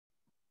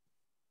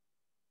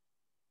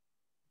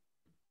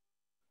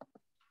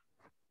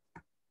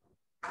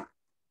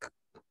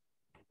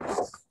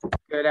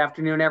Good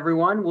afternoon,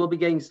 everyone. We'll be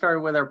getting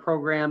started with our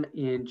program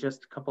in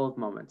just a couple of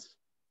moments.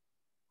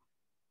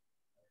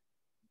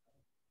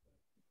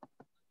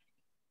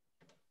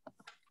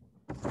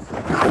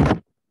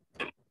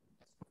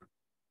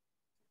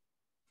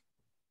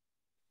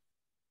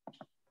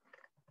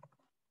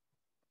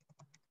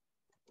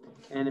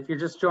 And if you're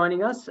just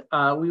joining us,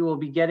 we will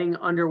be getting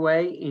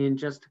underway in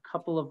just a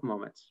couple of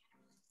moments.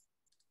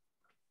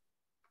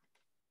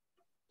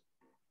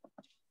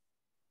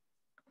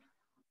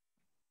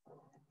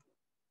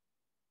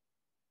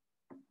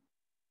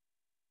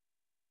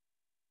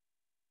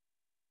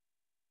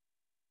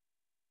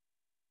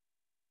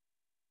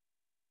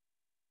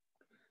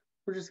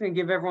 We're just going to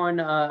give everyone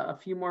a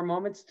few more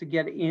moments to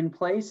get in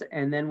place,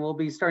 and then we'll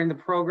be starting the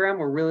program.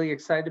 We're really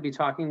excited to be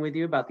talking with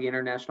you about the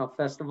International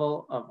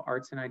Festival of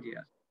Arts and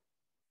Ideas.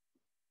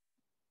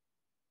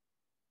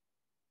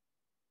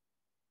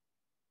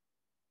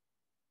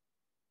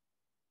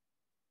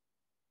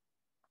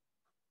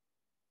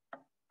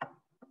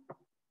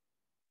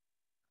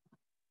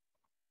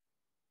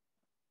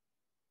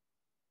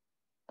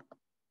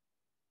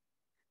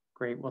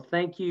 Great. Well,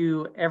 thank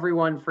you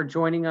everyone for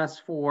joining us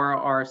for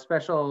our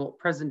special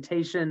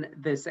presentation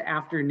this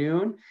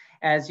afternoon.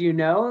 As you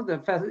know,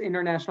 the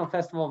International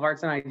Festival of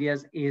Arts and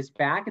Ideas is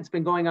back. It's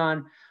been going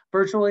on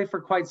virtually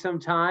for quite some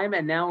time,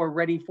 and now we're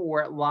ready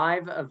for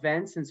live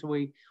events. And so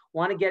we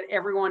want to get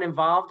everyone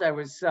involved. I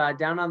was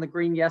down on the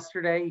green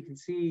yesterday. You can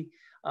see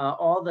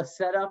all the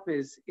setup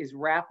is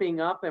wrapping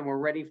up, and we're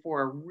ready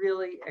for a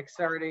really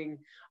exciting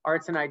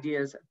Arts and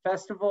Ideas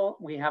Festival.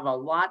 We have a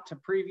lot to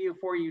preview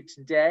for you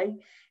today,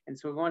 and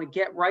so we want to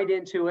get right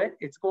into it.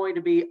 It's going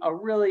to be a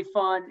really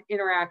fun,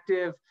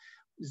 interactive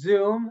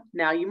Zoom.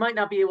 Now, you might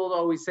not be able to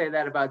always say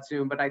that about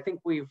Zoom, but I think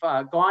we've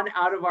gone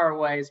out of our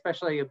way,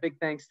 especially a big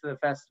thanks to the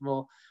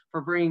festival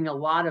for bringing a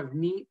lot of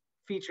neat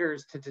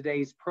features to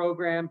today's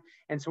program.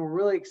 And so we're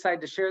really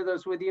excited to share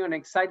those with you and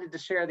excited to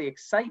share the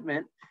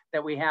excitement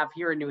that we have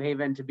here in New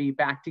Haven to be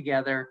back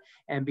together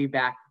and be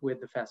back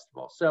with the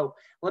festival. So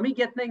let me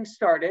get things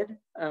started.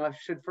 I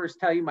should first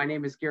tell you, my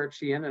name is Garrett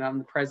Sheehan, and I'm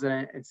the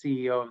president and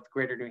CEO of the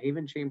Greater New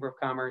Haven Chamber of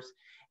Commerce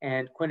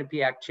and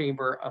Quinnipiac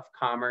Chamber of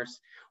Commerce.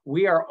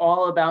 We are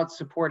all about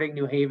supporting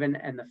New Haven,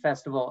 and the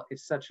festival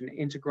is such an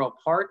integral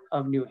part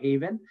of New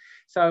Haven.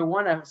 So I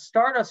want to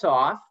start us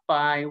off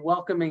by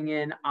welcoming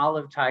in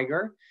Olive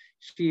Tiger.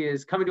 She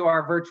is coming to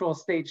our virtual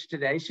stage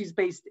today. She's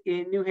based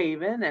in New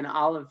Haven, and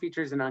Olive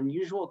features an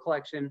unusual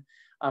collection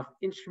of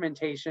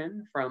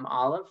instrumentation from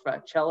Olive,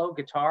 cello,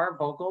 guitar,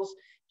 vocals,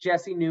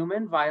 Jesse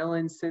Newman,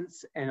 violin,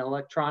 synths, and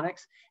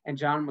electronics, and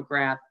John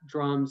McGrath,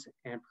 drums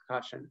and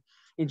percussion.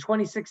 In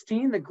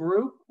 2016, the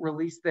group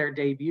released their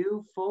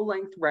debut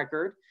full-length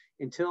record,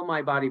 Until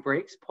My Body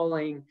Breaks,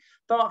 pulling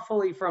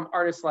thoughtfully from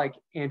artists like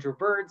Andrew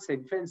Bird,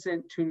 St.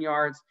 Vincent, Tune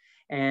Yards,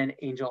 and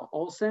Angel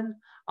Olsen.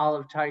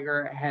 Olive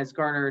Tiger has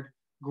garnered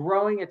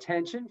growing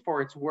attention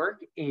for its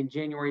work. In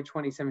January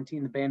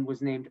 2017, the band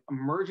was named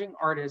Emerging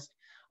Artist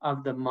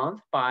of the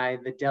Month by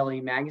the Delhi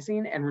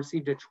magazine and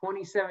received a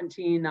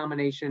 2017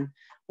 nomination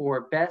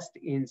for Best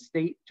in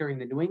State during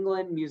the New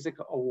England Music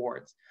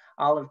Awards.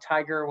 Olive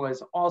Tiger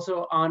was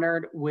also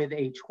honored with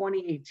a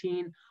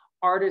 2018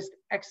 Artist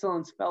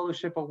Excellence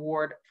Fellowship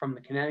Award from the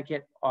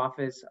Connecticut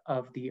Office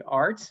of the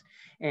Arts.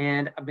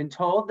 And I've been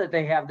told that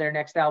they have their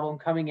next album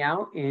coming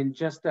out in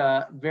just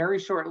very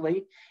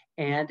shortly,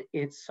 and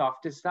it's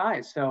Softest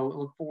Eyes. So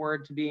look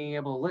forward to being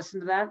able to listen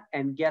to that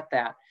and get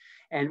that.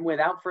 And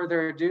without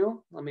further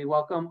ado, let me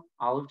welcome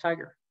Olive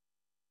Tiger.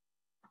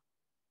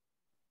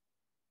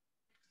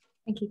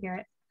 Thank you,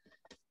 Garrett.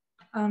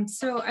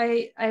 So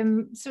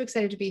I'm so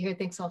excited to be here.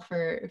 Thanks all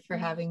for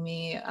having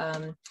me.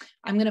 I'm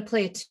going to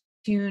play a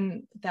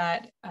tune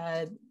that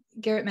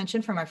Garrett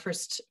mentioned from our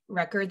first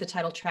record, the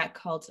title track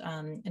called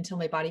Until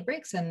My Body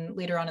Breaks. And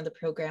later on in the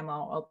program,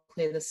 I'll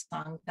play this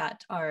song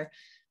that our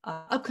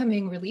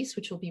upcoming release,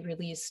 which will be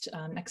released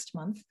next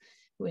month,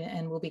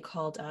 and will be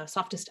called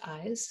Softest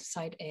Eyes,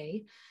 Side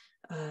A,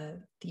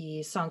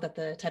 the song that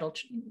the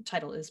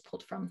title is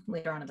pulled from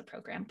later on in the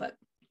program. But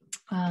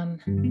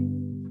can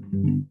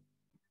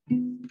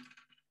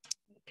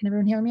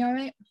everyone hear me all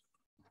right?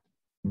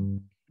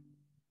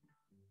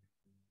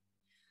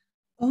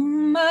 Oh,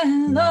 my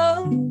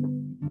love,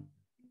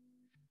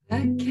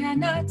 I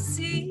cannot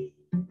see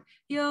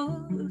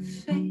your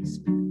face,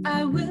 but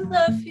I will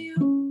love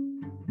you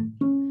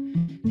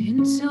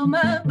until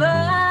my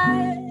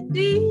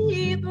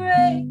body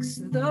breaks,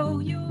 though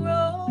you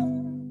roam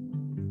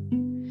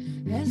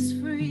as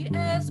free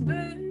as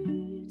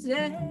birds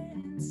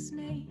and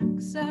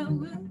snakes. I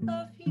will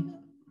love you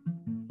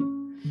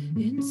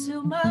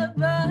until my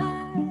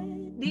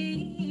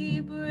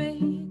body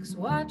breaks.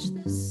 Watch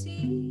the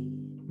sea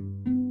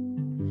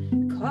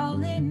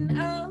calling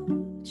out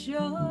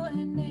your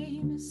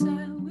name, as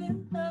I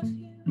will love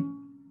you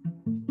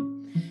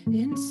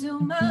until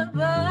my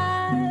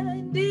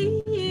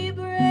body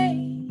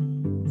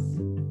breaks.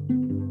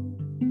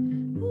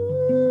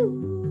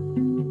 Ooh.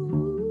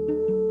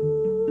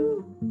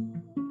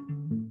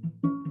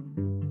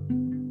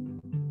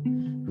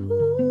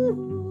 Ooh.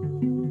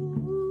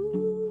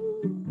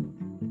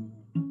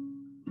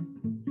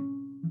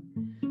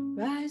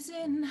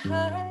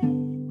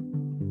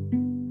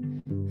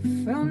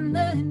 From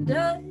the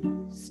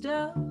dust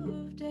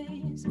of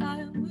days,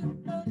 I will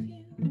love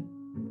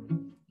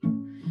you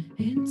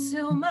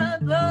until my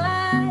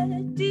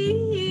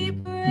body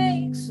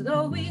breaks.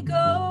 Though we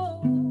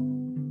go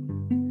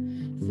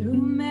through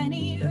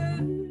many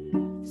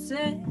earths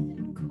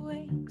and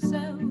quakes,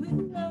 I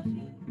will love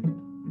you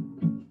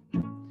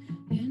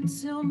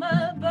until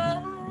my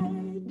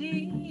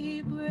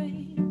body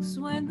breaks.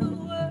 When the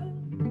world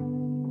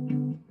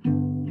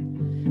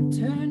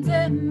turns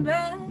and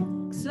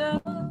backs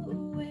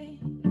away,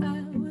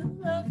 I will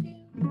love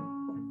you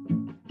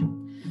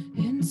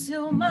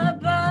until my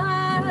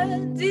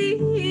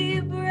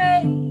body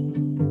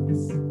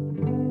breaks.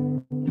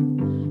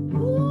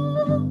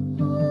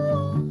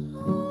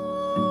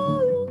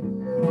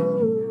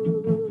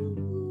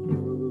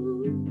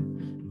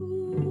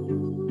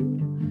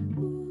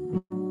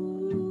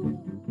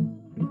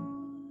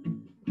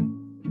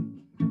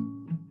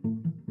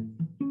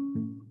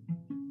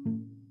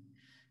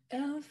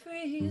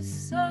 Every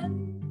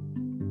sun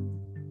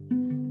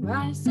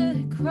rises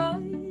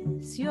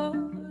across your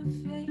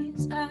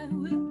face, I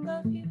will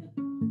love you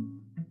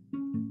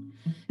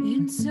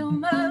until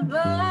my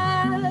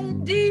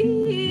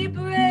body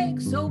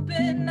breaks.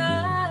 Open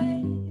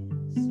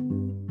eyes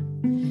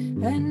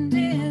and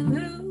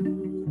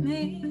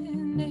illuminate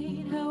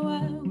how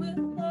I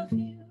will love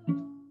you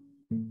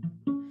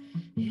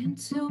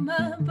until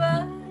my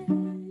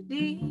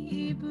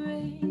body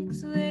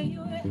breaks. Lay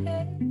your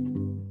head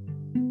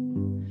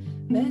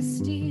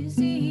rest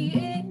easy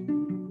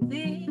in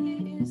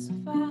this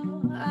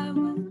fall. I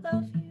will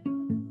love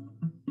you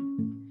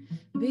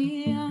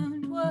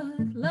beyond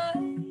what life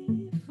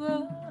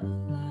allows.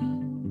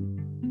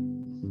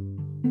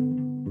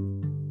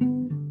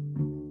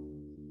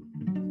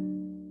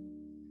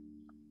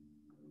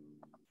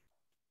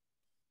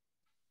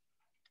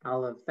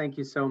 Olive, thank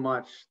you so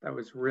much. That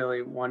was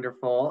really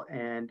wonderful,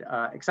 and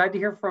excited to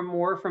hear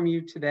more from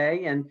you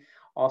today and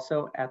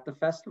also at the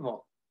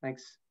festival.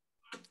 Thanks.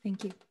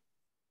 Thank you.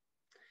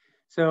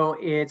 So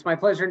it's my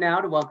pleasure now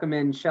to welcome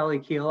in Shelly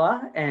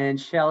Keela. And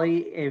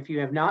Shelly, if you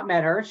have not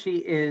met her, she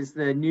is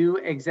the new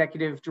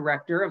executive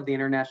director of the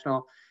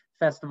International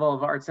Festival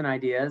of Arts and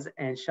Ideas.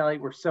 And Shelly,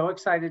 we're so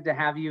excited to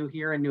have you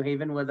here in New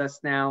Haven with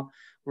us now,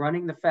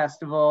 running the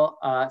festival.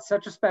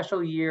 Such a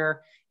special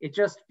year. It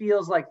just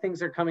feels like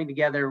things are coming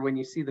together when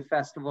you see the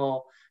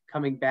festival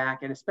coming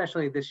back, and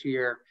especially this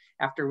year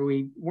after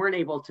we weren't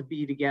able to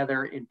be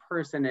together in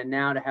person, and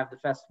now to have the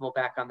festival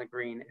back on the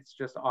green. It's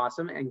just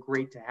awesome and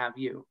great to have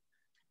you.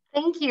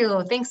 Thank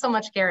you. Thanks so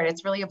much, Garrett.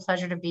 It's really a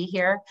pleasure to be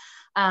here.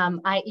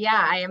 I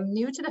am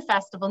new to the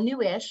festival,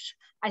 newish.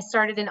 I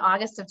started in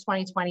August of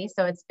 2020,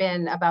 so it's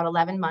been about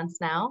 11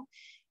 months now.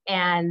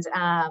 And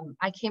I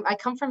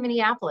come from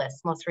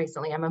Minneapolis most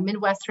recently. I'm a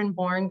Midwestern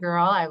born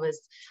girl. I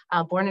was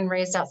born and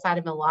raised outside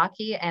of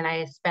Milwaukee, and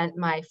I spent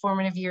my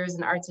formative years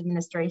in arts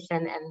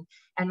administration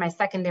and my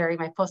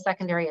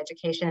post-secondary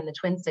education in the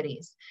Twin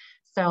Cities.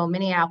 So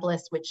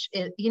Minneapolis, which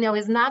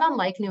is not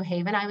unlike New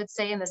Haven, I would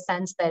say, in the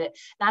sense that,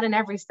 not in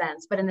every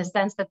sense, but in the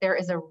sense that there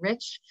is a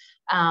rich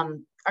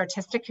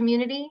artistic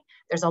community.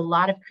 There's a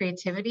lot of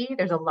creativity.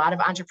 There's a lot of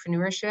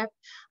entrepreneurship.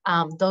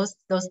 Those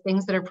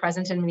things that are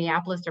present in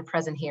Minneapolis are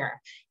present here.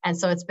 And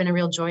so it's been a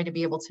real joy to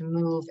be able to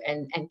move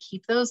and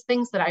keep those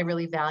things that I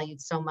really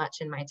valued so much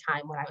in my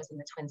time when I was in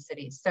the Twin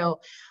Cities. So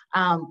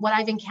what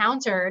I've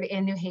encountered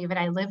in New Haven,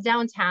 I live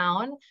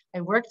downtown,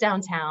 I work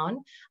downtown,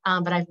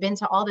 but I've been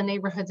to all the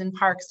neighborhoods and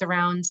parks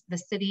around the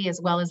city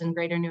as well as in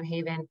Greater New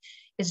Haven,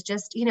 is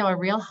just, a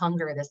real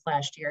hunger this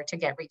last year to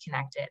get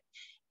reconnected.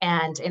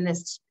 And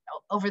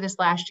over this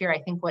last year, I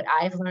think what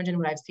I've learned and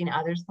what I've seen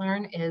others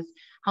learn is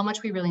how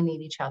much we really need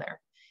each other.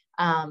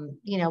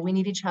 We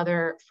need each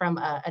other from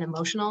an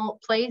emotional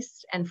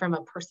place and from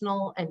a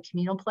personal and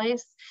communal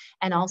place,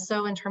 and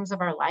also in terms of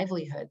our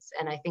livelihoods.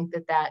 And I think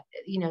that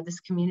this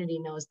community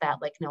knows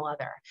that like no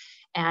other.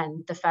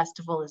 And the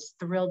festival is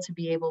we were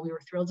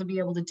thrilled to be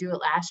able to do it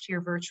last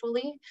year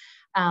virtually,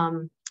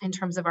 in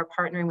terms of our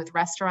partnering with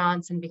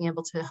restaurants and being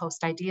able to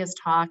host ideas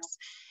talks.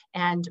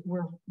 And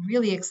we're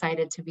really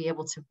excited to be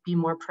able to be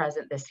more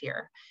present this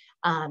year.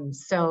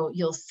 So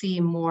you'll see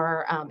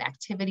more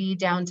activity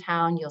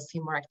downtown, you'll see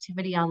more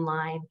activity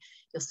online,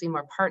 you'll see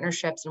more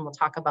partnerships, and we'll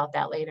talk about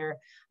that later.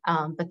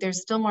 But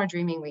there's still more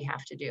dreaming we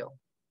have to do.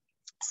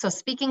 So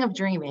speaking of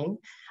dreaming,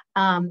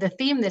 the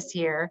theme this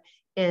year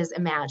is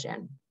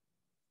Imagine.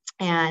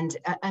 And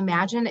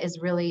Imagine is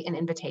really an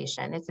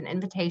invitation. It's an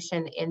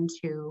invitation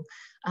into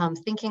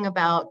thinking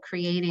about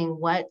creating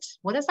what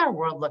does our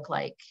world look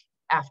like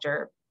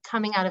after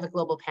coming out of a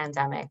global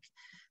pandemic,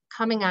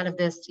 coming out of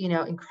this,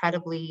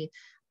 incredibly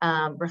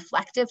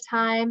reflective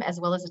time, as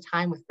well as a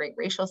time with great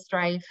racial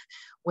strife,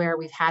 where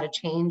we've had a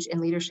change in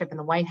leadership in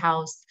the White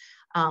House.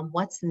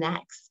 What's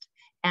next?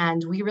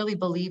 And we really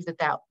believe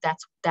that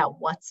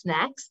what's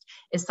next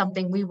is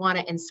something we want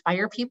to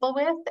inspire people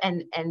with.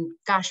 And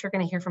gosh, you're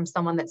going to hear from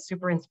someone that's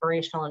super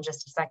inspirational in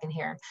just a second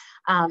here.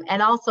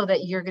 And also that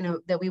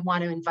we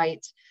want to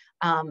invite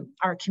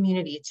our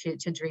community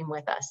to dream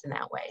with us in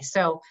that way.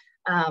 So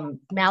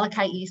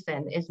Malachi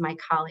Eason is my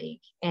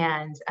colleague,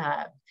 and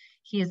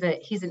he's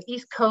an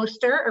East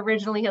Coaster.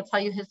 Originally, he'll tell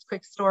you his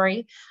quick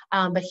story,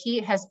 but he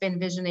has been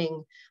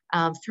visioning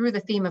through the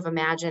theme of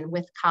Imagine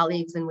with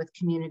colleagues and with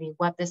community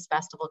what this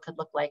festival could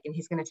look like, and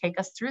he's going to take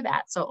us through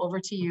that. So over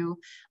to you,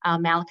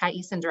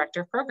 Malachi Eason,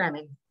 Director of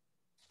Programming.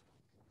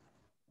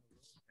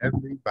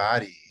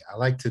 Everybody, I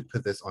like to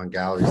put this on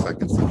gallery so I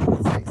can see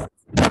people's faces.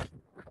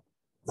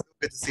 So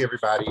good to see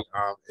everybody.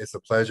 It's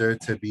a pleasure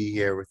to be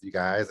here with you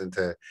guys and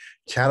to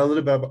chat a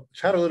little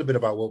bit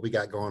about what we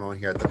got going on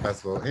here at the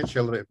festival and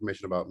share a little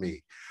information about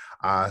me.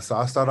 So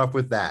I'll start off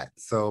with that.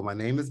 So my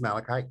name is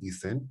Malachi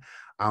Eason.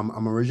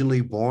 I'm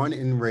originally born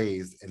and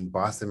raised in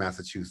Boston,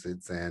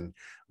 Massachusetts, and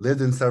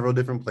lived in several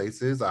different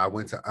places. I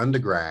went to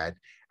undergrad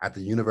at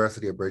the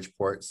University of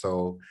Bridgeport,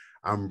 so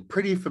I'm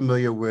pretty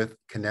familiar with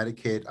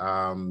Connecticut.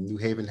 New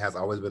Haven has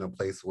always been a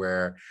place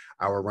where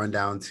I would run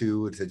down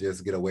to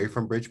just get away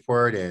from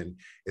Bridgeport, and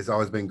it's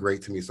always been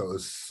great to me. So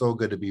it's so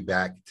good to be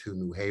back to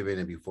New Haven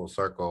and be full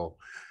circle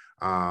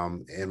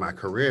in my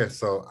career.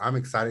 So I'm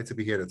excited to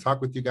be here to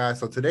talk with you guys.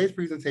 So today's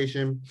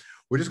presentation,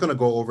 we're just going to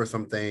go over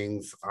some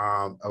things,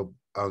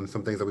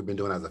 some things that we've been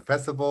doing as a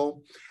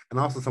festival, and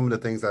also some of the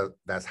things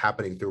that's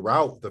happening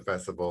throughout the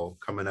festival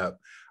coming up,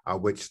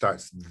 which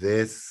starts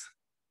this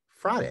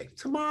Friday,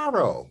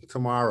 tomorrow.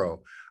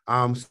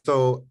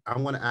 So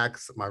I'm going to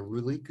ask my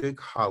really good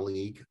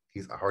colleague.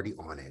 He's already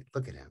on it.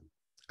 Look at him.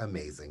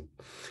 Amazing.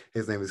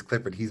 His name is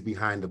Clifford. He's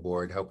behind the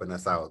board helping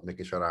us out,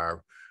 making sure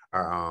our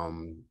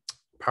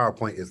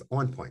PowerPoint is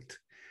on point.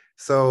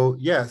 So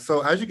yeah, so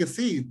as you can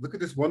see, look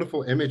at this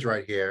wonderful image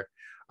right here.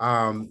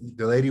 The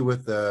lady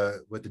with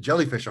the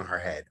jellyfish on her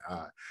head.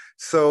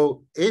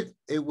 So it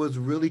was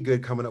really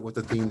good coming up with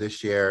the theme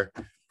this year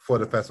for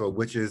the festival,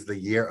 which is the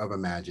Year of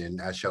Imagine,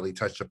 as Shelley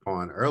touched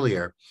upon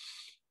earlier.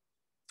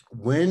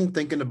 When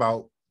thinking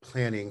about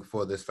planning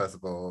for this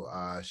festival,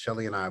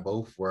 Shelley and I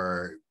both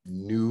were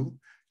new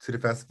to the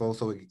festival,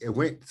 so it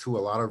went to a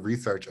lot of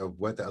research of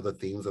what the other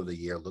themes of the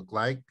year look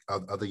like,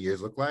 other years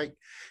look like,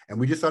 and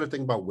we just started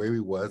thinking about where we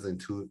was in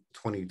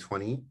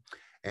 2020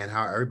 and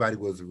how everybody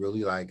was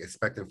really like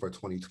expecting for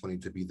 2020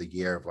 to be the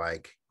year of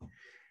like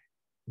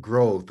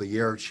growth, the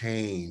year of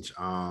change.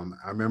 I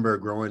remember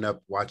growing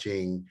up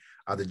watching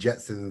the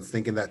Jetsons,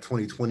 thinking that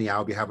 2020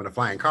 I'll be having a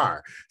flying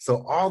car.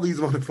 So all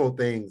these wonderful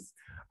things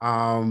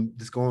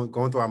just going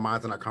through our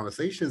minds and our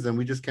conversations, and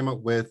we just came up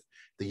with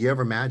the Year of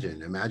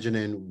Imagine,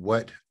 imagining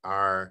what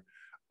our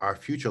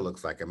future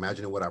looks like,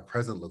 imagining what our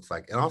present looks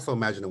like, and also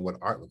imagining what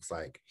art looks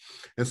like.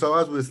 And so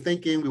as we was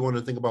thinking, we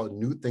wanted to think about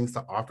new things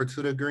to offer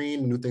to the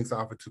green, new things to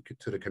offer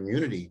to the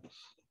community.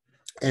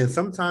 And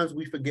sometimes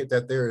we forget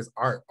that there is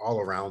art all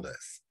around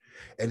us.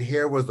 And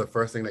here was the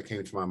first thing that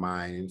came to my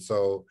mind. And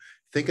so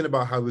thinking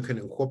about how we can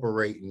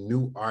incorporate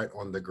new art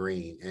on the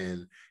green.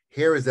 And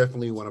here is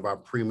definitely one of our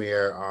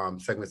premier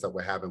segments that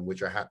we're having,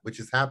 which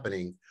is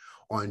happening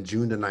on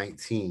June the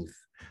 19th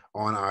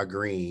on our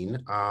green.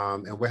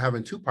 And we're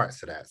having two parts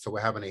to that. So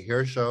we're having a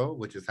hair show,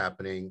 which is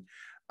happening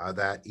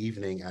that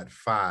evening at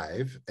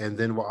 5. And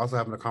then we're also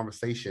having a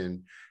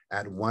conversation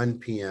at 1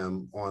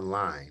 p.m.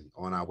 online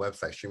on our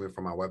website, streaming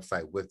from our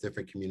website with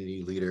different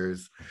community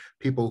leaders,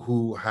 people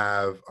who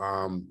have,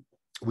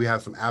 we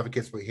have some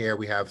advocates for hair,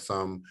 we have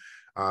some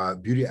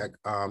beauty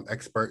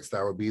experts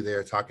that will be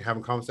there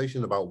having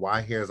conversations about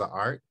why hair is an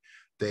art,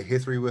 the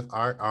history with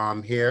art,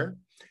 hair,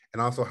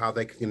 and also how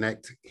they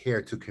connect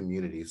hair to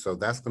community. So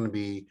that's going to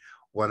be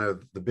one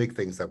of the big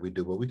things that we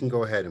do, but we can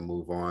go ahead and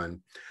move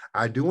on.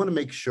 I do want to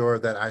make sure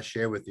that I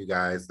share with you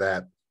guys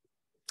that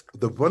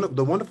the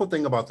wonderful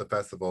thing about the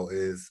festival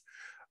is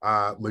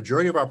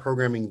majority of our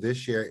programming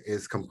this year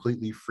is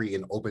completely free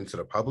and open to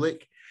the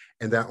public,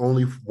 and that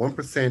only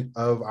 1%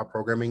 of our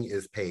programming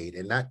is paid.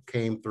 And that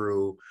came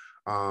through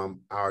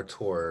our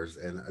tours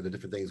and the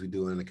different things we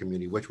do in the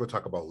community, which we'll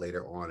talk about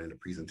later on in the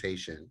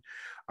presentation.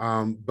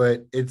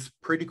 But it's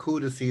pretty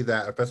cool to see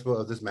that a festival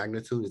of this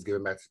magnitude is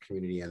giving back to the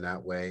community in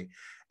that way.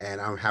 And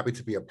I'm happy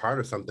to be a part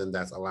of something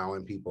that's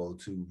allowing people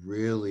to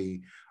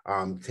really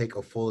take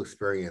a full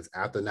experience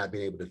after not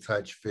being able to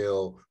touch,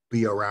 feel,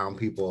 be around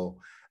people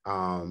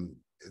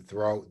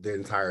throughout the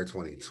entire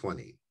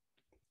 2020.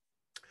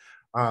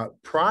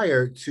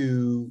 Prior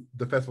to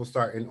the festival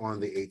starting on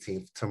the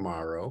 18th,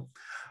 tomorrow,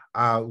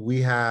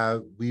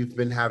 we've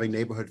been having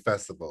neighborhood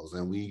festivals,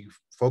 and we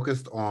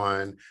focused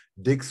on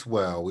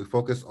Dixwell, we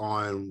focused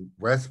on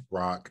West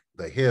Rock,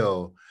 The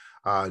Hill,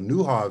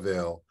 New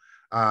Harville,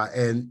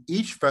 and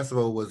each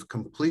festival was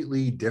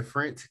completely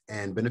different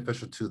and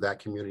beneficial to that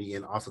community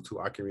and also to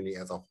our community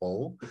as a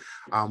whole.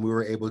 We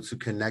were able to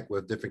connect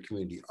with different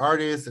community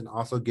artists and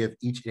also give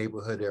each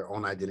neighborhood their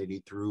own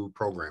identity through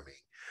programming.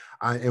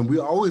 And we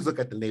always look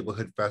at the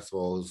neighborhood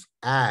festivals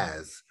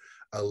as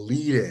a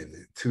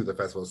lead-in to the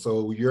festival.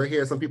 So you're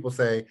here, some people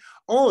say,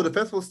 oh, the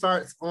festival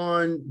starts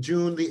on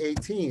June the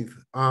 18th.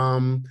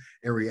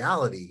 In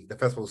reality, the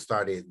festival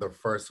started the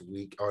first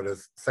week or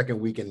the second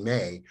week in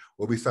May,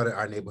 where we started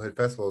our neighborhood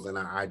festivals and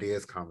our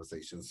ideas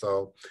conversation.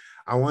 So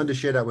I wanted to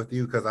share that with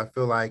you because I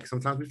feel like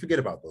sometimes we forget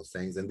about those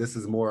things. And this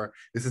is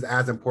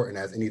as important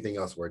as anything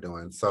else we're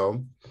doing.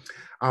 So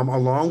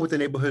along with the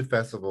neighborhood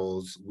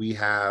festivals, we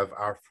have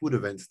our food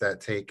events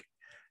that take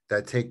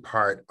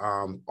part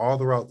all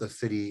throughout the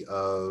city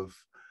of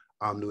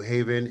New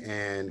Haven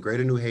and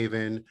Greater New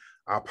Haven.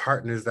 Our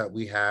partners that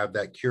we have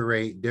that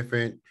curate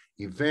different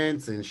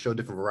events and show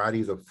different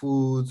varieties of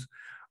foods.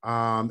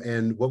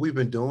 And what we've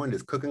been doing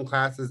is cooking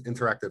classes,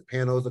 interactive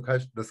panels,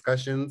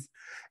 discussions.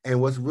 And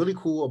what's really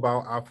cool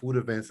about our food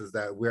events is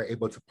that we're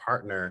able to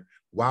partner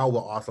while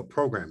we're also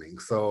programming.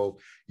 So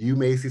you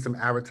may see some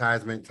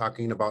advertisement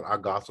talking about our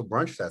gospel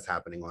brunch that's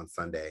happening on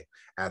Sunday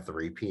at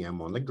 3 p.m.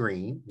 on the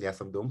Green.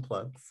 Yes, I'm doing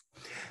plugs.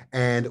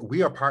 And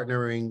we are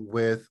partnering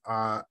with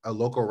a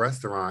local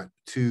restaurant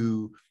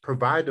to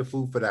provide the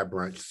food for that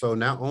brunch. So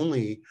not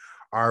only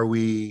are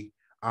we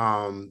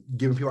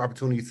giving people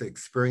opportunities to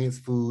experience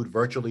food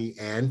virtually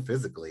and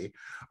physically,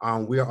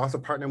 we are also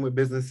partnering with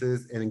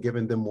businesses and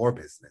giving them more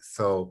business.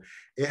 So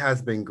it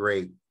has been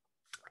great.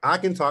 I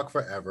can talk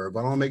forever, but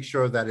I want to make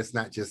sure that it's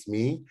not just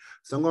me.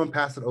 So I'm going to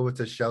pass it over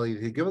to Shelly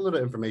to give a little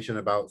information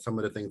about some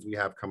of the things we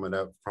have coming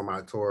up from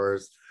our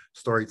tours,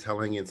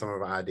 storytelling, and some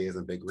of our ideas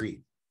in Big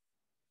Read.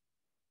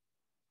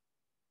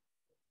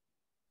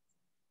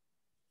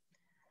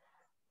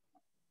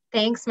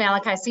 Thanks,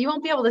 Malachi. So you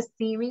won't be able to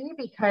see me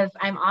because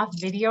I'm off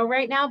video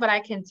right now, but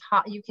I can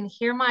talk. You can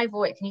hear my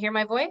voice. Can you hear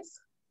my voice?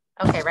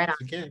 Okay, right on.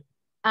 Okay.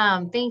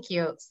 Thank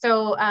you.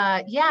 So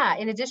yeah,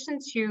 in addition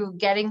to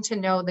getting to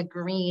know the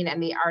Green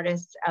and the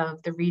artists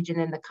of the region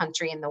and the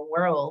country and the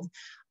world,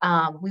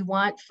 we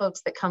want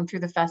folks that come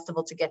through the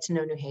festival to get to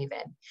know New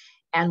Haven.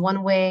 And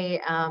one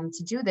way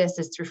to do this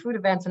is through food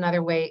events.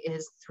 Another way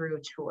is through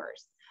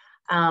tours.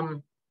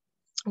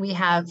 We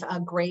have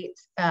a great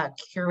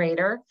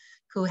curator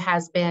who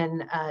has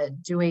been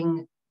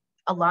doing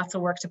lots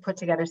of work to put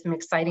together some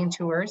exciting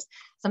tours.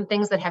 Some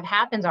things that have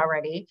happened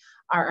already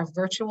are a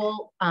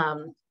virtual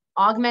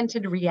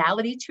augmented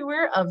reality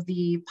tour of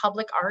the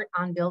public art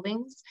on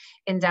buildings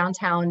in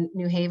downtown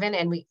New Haven.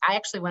 And I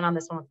actually went on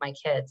this one with my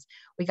kids.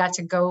 We got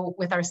to go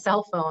with our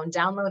cell phone,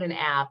 download an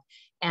app,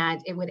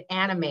 and it would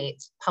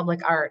animate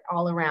public art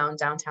all around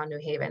downtown New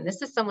Haven.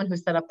 This is someone who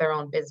set up their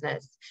own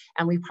business,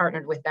 and we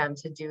partnered with them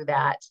to do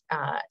that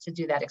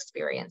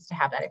experience, to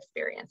have that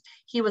experience.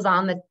 He was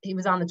on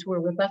the tour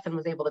with us and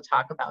was able to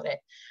talk about it.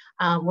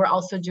 We're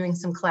also doing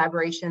some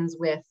collaborations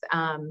with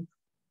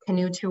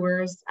canoe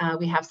tours.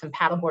 We have some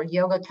paddleboard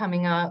yoga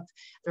coming up.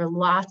 There are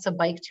lots of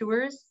bike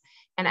tours.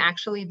 And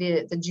actually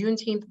the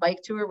Juneteenth bike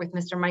tour with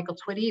Mr. Michael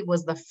Twitty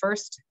was the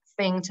first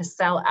thing to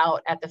sell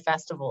out at the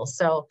festival.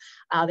 So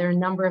there are a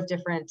number of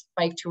different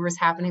bike tours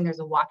happening.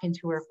 There's a walking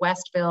tour of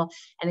Westville.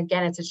 And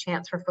again, it's a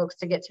chance for folks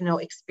to get to know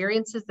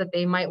experiences that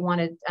they might want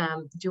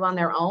to do on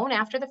their own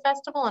after the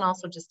festival, and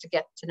also just to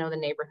get to know the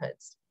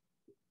neighborhoods.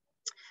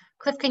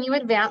 Cliff, can you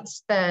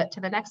advance to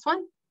the next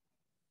one?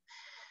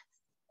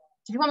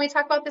 Do you want me to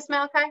talk about this,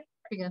 Malachi? Or are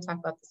you going to talk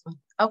about this one?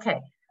 Okay.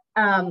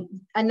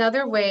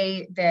 Another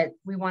way that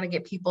we want to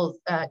get people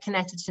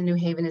connected to New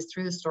Haven is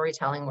through the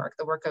storytelling work,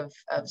 the work of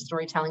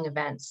storytelling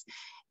events.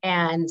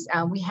 And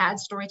we had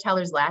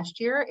storytellers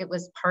last year. It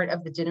was part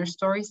of the Dinner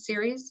Stories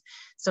series.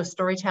 So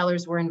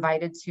storytellers were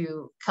invited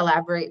to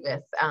collaborate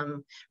with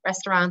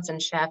restaurants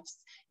and chefs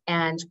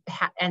and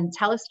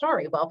tell a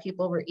story while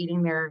people were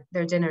eating their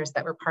dinners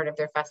that were part of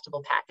their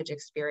festival package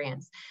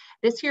experience.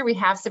 This year we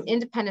have some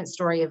independent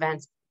story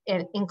events,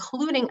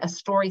 including a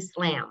story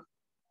slam.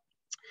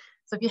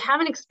 So if you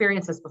haven't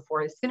experienced this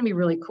before, it's going to be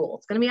really cool.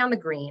 It's going to be on the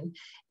Green,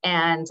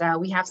 and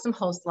we have some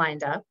hosts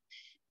lined up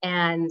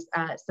and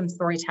some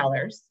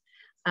storytellers.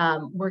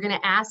 We're going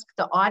to ask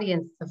the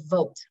audience to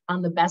vote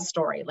on the best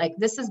story. Like,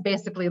 this is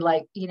basically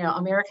like,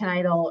 American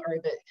Idol or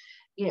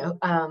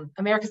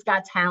America's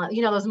Got Talent,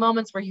 those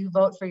moments where you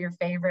vote for your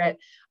favorite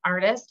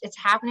artist. It's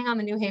happening on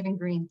the New Haven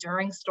Green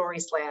during Story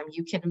Slam.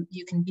 You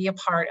can be a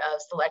part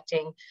of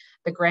selecting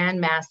the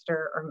Grand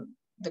Master or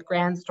the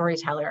grand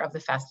storyteller of the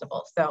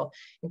festival. So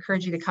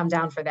encourage you to come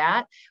down for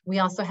that. We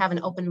also have an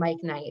open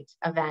mic night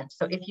event.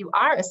 So if you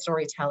are a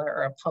storyteller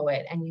or a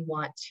poet and you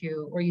want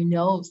to, or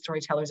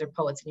storytellers or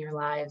poets in your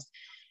lives,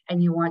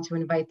 and you want to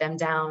invite them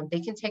down, they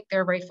can take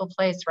their rightful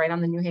place right on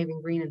the New Haven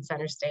Green and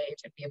center stage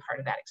and be a part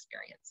of that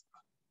experience.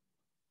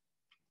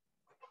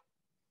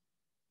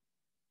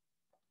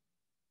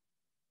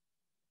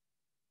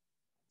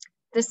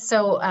 Is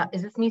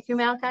this me too,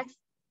 Malachi?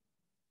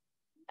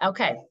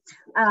 Okay,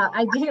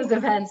 ideas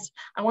events.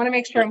 I want to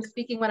make sure I'm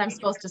speaking when I'm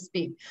supposed to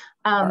speak.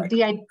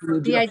 The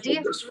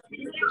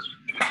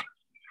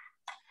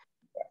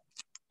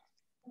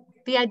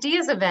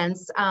ideas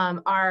events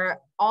are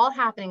all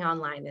happening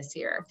online this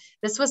year.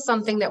 This was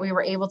something that we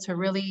were able to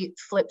really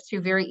flip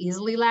to very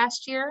easily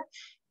last year.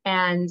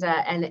 and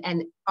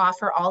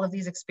offer all of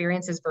these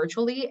experiences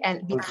virtually.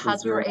 And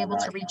because we were able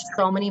to reach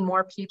so many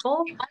more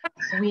people,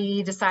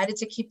 we decided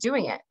to keep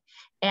doing it.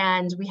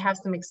 And we have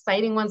some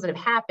exciting ones that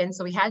have happened.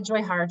 So we had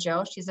Joy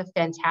Harjo. She's a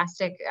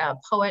fantastic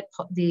poet,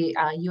 the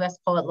US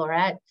Poet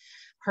Laureate.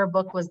 Her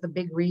book was the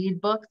Big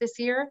Read book this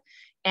year.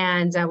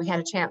 And we had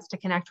a chance to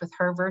connect with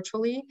her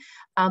virtually.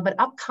 But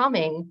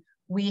upcoming,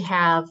 we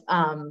have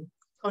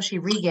Toshi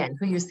Regan,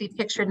 who you see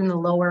pictured in the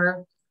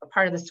lower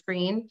part of the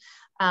screen,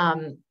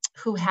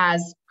 who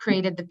has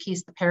created the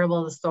piece, The Parable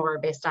of the Sower,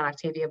 based on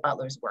Octavia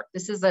Butler's work.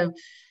 This is an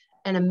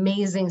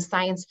amazing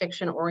science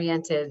fiction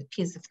oriented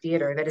piece of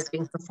theater that is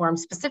being performed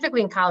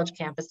specifically in college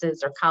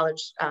campuses or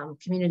college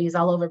communities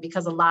all over,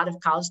 because a lot of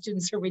college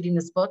students are reading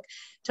this book.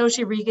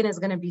 Toshi Regan is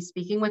going to be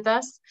speaking with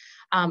us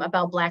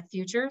about Black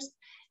futures.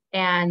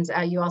 And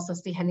you also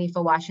see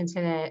Hanifa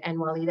Washington and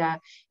Walida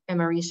and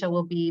Marisha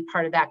will be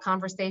part of that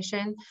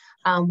conversation.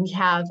 We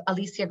have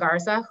Alicia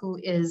Garza, who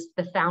is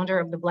the founder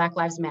of the Black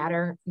Lives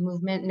Matter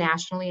movement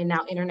nationally and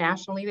now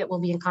internationally, that will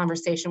be in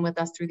conversation with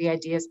us through the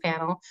Ideas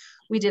panel.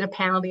 We did a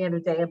panel the other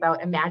day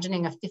about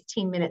imagining a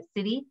 15-minute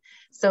city.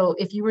 So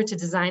if you were to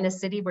design a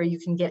city where you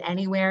can get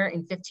anywhere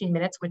in 15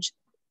 minutes, which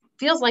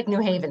feels like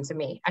New Haven to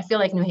me. I feel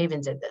like New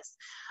Haven did this.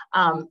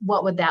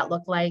 What would that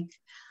look like?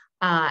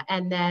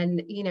 And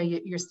then, you know,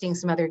 you're seeing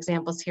some other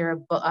examples here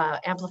of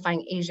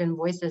amplifying Asian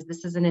voices.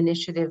 This is an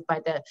initiative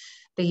by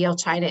the Yale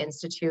China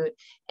Institute.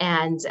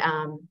 And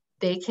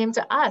they came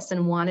to us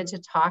and wanted to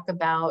talk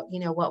about, you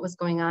know, what was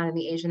going on in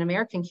the Asian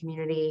American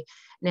community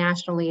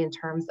nationally in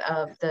terms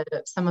of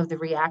some of the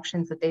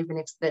reactions that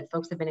that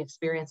folks have been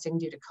experiencing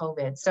due to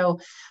COVID. So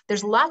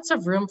there's lots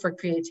of room for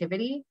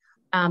creativity.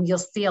 You'll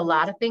see a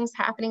lot of things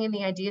happening in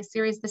the Idea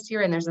Series this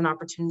year, and there's an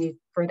opportunity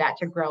for that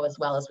to grow as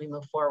well as we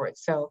move forward.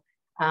 So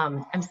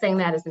I'm saying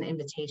that as an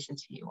invitation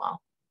to you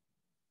all.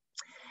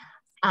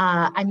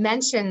 I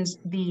mentioned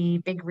the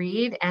Big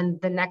Read,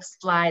 and the next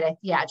slide,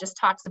 just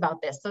talks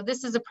about this. So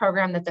this is a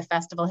program that the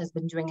festival has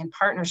been doing in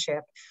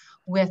partnership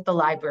with the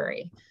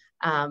library,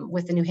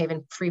 with the New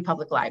Haven Free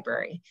Public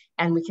Library.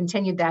 And we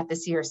continued that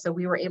this year. So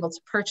we were able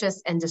to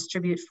purchase and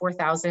distribute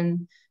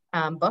 4,000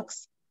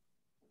 books,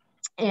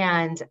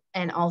 and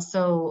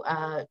also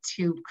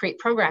to create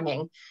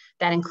programming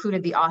that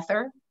included the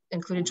author,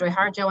 included Joy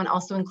Harjo, and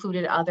also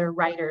included other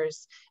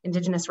writers,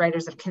 Indigenous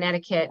writers of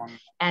Connecticut,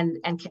 and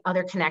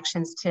other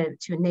connections to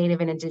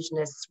Native and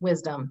Indigenous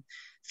wisdom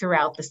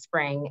throughout the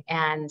spring.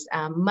 And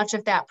much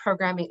of that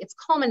programming, it's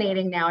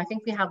culminating now. I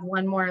think we have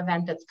one more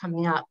event that's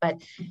coming up, but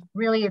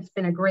really it's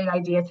been a great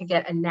idea to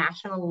get a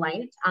national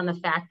light on the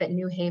fact that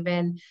New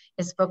Haven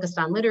is focused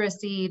on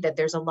literacy, that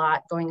there's a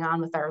lot going on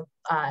with our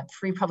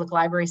free public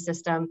library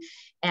system,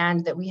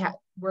 and that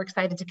we're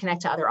excited to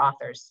connect to other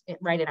authors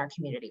right in our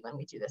community when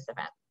we do this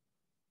event.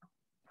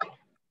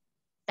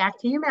 Back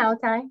to you,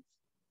 Malachi.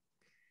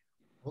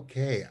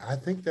 Okay, I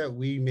think that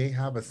we may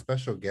have a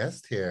special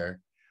guest here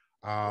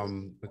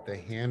with the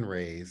hand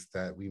raised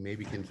that we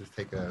maybe can just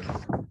take a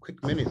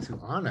quick minute to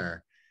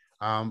honor.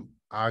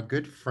 Our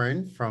good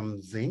friend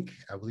from Zinc,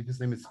 I believe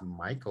his name is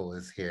Michael,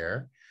 is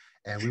here.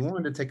 And we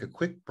wanted to take a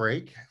quick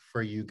break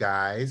for you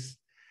guys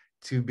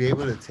to be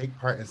able to take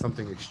part in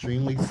something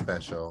extremely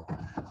special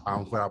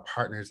with our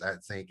partners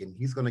at Zinc. And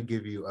he's gonna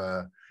give you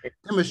a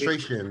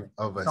demonstration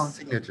of a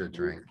signature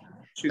drink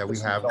that we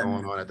have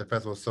going on at the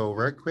festival. So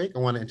real quick, I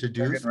want to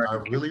introduce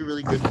our really,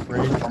 really good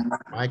friend,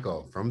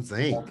 Michael from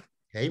Zinc.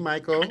 Hey,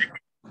 Michael.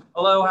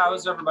 Hello, how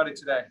is everybody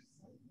today?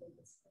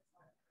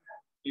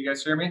 You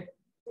guys hear me?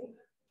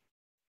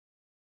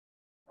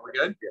 Are we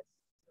good? Yeah.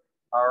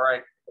 All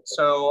right.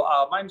 So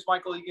my name is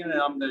Michael Egan,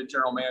 and I'm the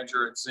general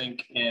manager at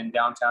Zinc in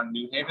downtown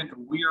New Haven.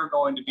 We are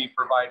going to be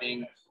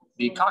providing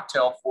the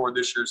cocktail for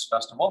this year's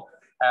festival,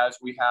 as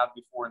we have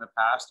before in the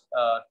past.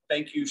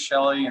 Thank you,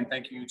 Shelley, and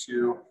thank you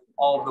to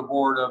all of the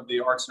board of the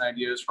Arts and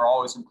Ideas for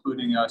always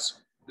including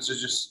us. This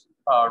is just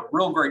a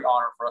real great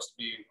honor for us to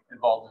be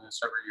involved in this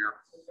every year.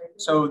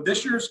 So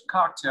this year's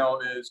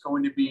cocktail is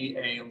going to be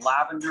a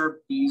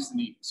lavender bee's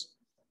knees.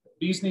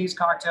 Bee's knees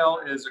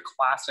cocktail is a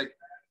classic.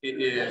 It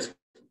is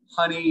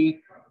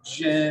honey,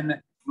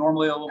 gin,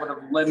 normally a little bit of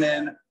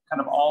lemon,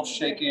 kind of all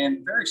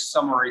shaken, very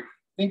summery.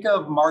 Think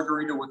of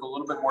margarita with a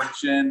little bit more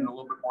gin, a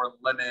little bit more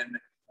lemon,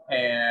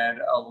 and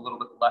a little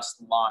bit less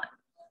lime.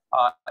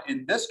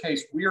 In this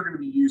case, we are going to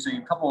be using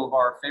a couple of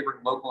our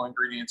favorite local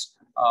ingredients,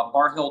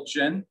 Bar Hill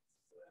Gin.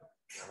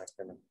 Not on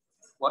camera.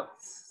 What?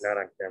 Not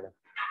on camera.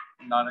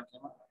 Not on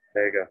camera?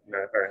 There you go. No,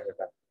 all right, with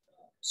that.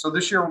 So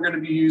this year we're going to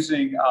be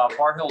using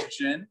Bar Hill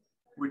Gin,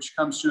 which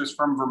comes to us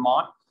from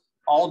Vermont.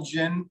 All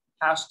gin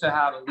has to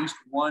have at least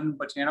one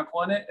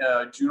botanical in it,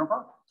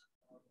 juniper.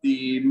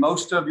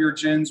 Most of your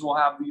gins will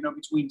have,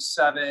 between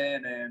 7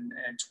 and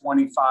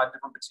 25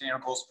 different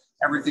botanicals,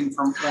 everything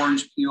from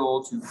orange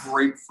peel to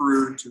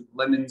grapefruit to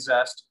lemon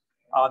zest.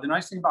 The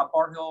nice thing about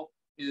Bar Hill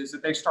is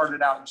that they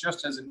started out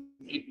just as an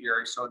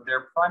apiary. So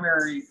their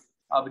primary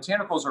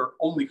botanicals are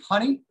only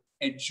honey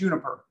and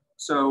juniper.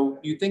 So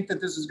you think that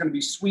this is going to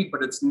be sweet,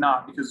 but it's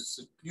not, because it's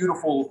a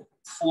beautiful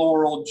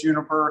floral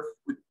juniper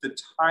with the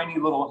tiny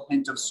little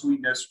hint of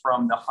sweetness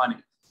from the honey.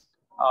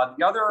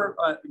 The other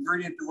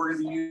ingredient that we're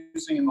going to be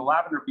using in the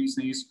lavender bee's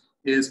knees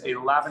is a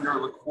lavender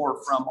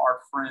liqueur from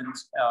our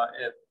friends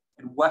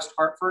in West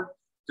Hartford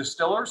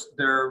Distillers.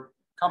 Their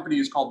company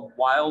is called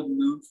Wild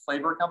Mood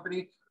Flavor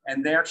Company,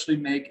 and they actually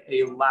make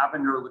a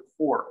lavender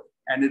liqueur,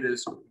 and it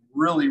is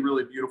really,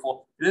 really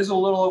beautiful. It is a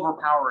little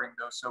overpowering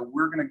though, so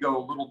we're going to go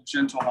a little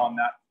gentle on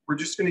that. We're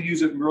just going to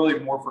use it really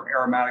more for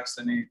aromatics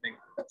than anything.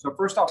 So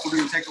first off, we're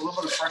going to take a little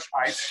bit of fresh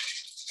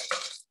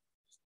ice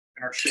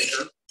in our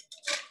shaker.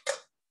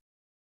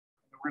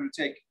 We're going to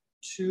take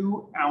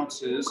 2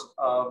 ounces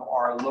of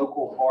our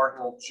local Bar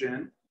Hill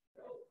gin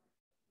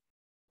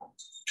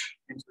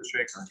into the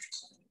shaker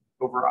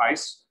over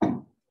ice.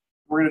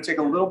 We're going to take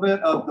a little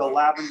bit of the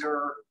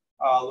lavender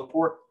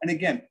liqueur. And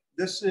again,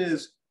 this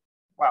is,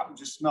 wow, it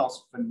just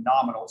smells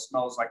phenomenal. It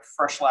smells like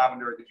fresh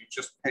lavender that you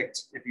just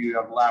picked if you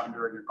have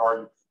lavender in your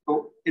garden.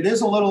 But it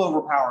is a little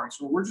overpowering.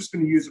 So we're just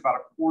going to use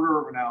about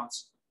 1/4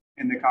 ounce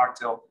in the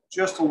cocktail,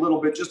 just a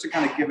little bit, just to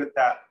kind of give it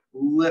that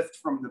lift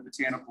from the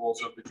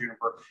botanicals of the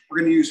juniper. We're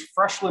going to use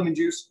fresh lemon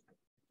juice,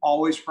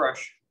 always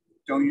fresh.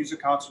 Don't use a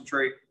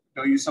concentrate.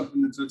 Don't use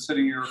something that's been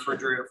sitting in your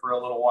refrigerator for a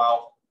little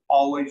while.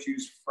 Always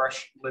use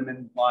fresh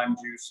lemon, lime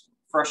juice,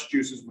 fresh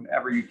juices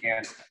whenever you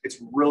can. It's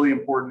really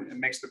important. It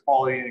makes the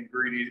quality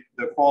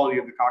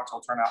of the cocktail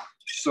turn out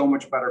so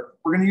much better.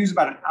 We're going to use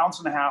about 1.5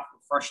 ounces of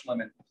fresh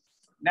lemon.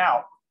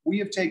 Now, we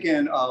have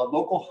taken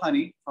local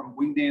honey from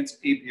Wingdance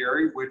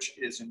Apiary, which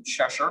is in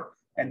Cheshire,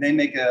 and they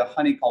make a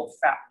honey called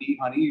Fat Bee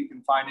honey. You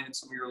can find it in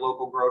some of your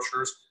local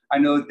grocers. I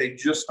know that they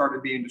just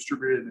started being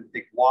distributed in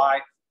Big Y.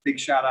 Big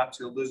shout out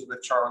to Elizabeth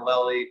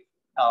Charlelli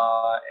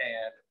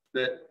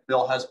and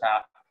Bill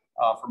Hespath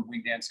from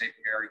Wingdance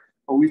Apiary.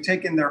 But we've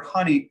taken their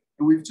honey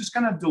and we've just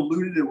kind of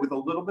diluted it with a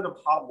little bit of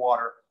hot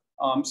water.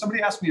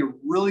 Somebody asked me a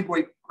really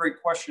great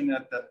question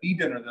at the bee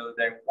dinner the other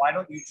day. Why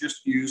don't you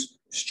just use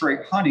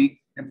straight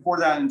honey and pour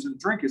that into the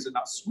drink? Is it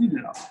not sweet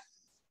enough?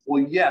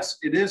 Well, yes,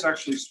 it is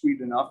actually sweet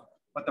enough.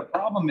 But the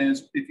problem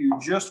is, if you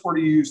just were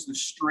to use the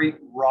straight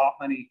raw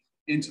honey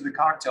into the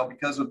cocktail,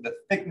 because of the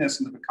thickness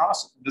and the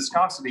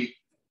viscosity,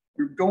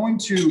 you're going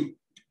to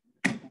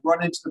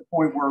run into the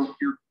point where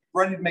you're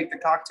ready to make the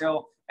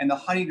cocktail and the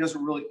honey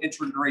doesn't really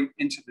integrate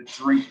into the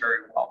drink very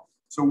well.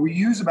 So we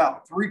use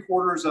about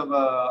 3/4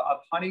 of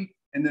honey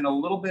and then a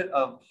little bit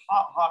of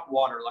hot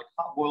water, like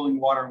hot boiling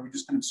water. And we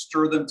just kind of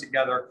stir them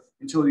together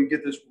until you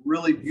get this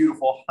really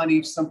beautiful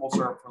honey simple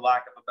syrup, for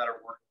lack of a better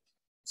word.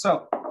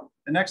 So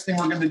the next thing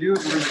we're going to do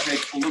is we're going to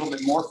take a little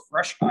bit more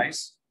fresh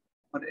ice,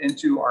 put it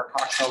into our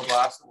cocktail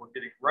glass that we're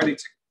getting ready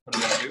to put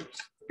it into.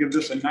 Give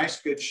this a nice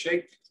good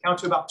shake. Count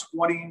to about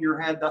 20 in your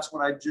head. That's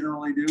what I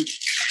generally do.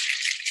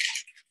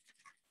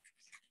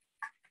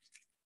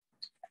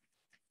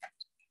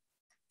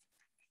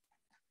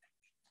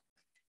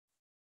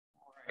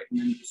 All right, and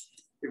then just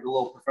give it a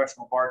little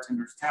professional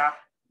bartender's tap.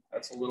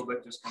 That's a little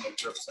bit just kind of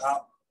drips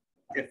out.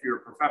 If you're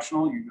a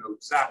professional, you know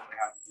exactly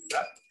how to do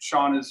that.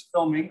 Sean is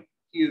filming.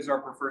 He is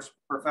our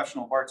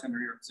professional bartender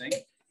here at Zinc.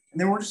 And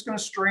then we're just going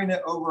to strain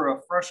it over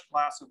a fresh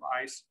glass of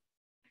ice,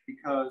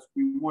 because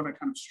we want to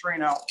kind of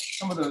strain out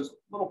some of those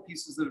little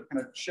pieces that have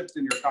kind of chipped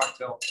in your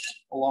cocktail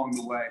along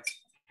the way.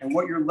 And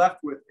what you're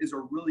left with is a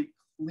really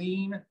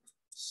clean,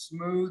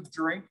 smooth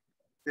drink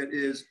that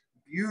is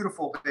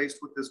beautiful,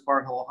 based with this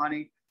Bar Hill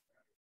honey,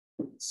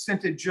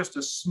 scented just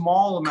a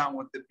small amount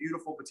with the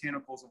beautiful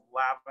botanicals of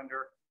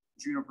lavender,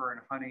 juniper,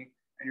 and honey.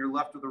 And you're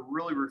left with a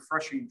really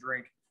refreshing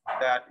drink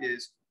that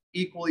is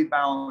equally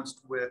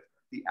balanced with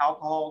the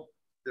alcohol,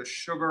 the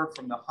sugar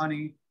from the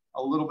honey,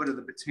 a little bit of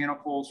the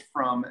botanicals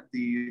from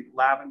the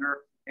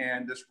lavender,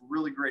 and this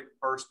really great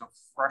burst of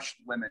fresh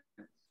lemon.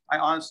 I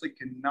honestly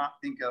cannot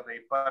think of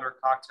a better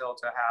cocktail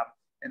to have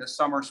in the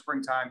summer,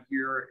 springtime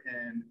here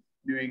in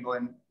New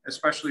England,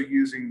 especially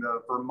using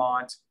the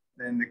Vermont,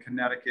 then the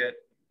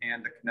Connecticut,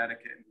 and the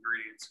Connecticut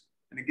ingredients.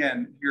 And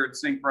again, here at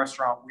Zinc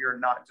Restaurant, we are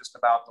not just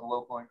about the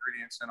local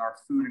ingredients in our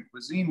food and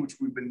cuisine, which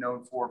we've been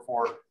known for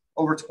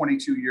over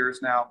 22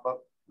 years now,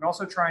 but we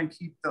also try and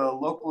keep the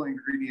local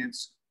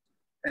ingredients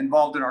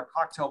involved in our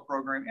cocktail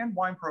program and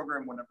wine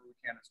program whenever we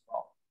can as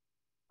well.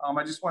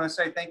 I just want to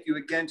say thank you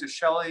again to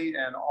Shelly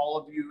and all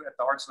of you at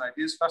the Arts and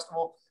Ideas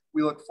Festival.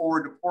 We look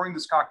forward to pouring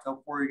this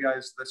cocktail for you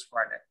guys this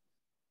Friday.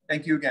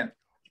 Thank you again.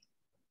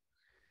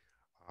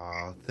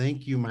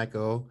 Thank you,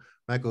 Michael.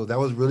 Michael, that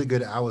was really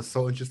good. I was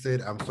so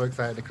interested. I'm so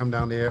excited to come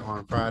down there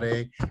on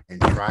Friday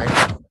and try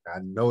it. I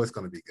know it's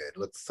going to be good. It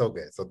looks so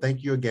good. So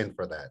thank you again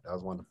for that. That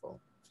was wonderful.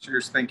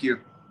 Cheers. Thank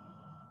you.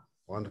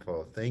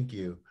 Wonderful. Thank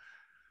you.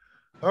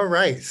 All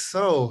right.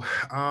 So,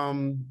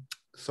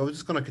 so we're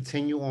just going to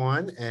continue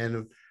on,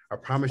 and I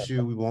promise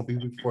you we won't be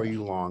before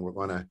you long. We're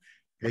going to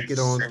make it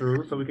on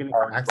through so we can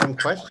ask some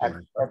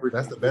questions.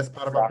 That's the best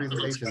part of our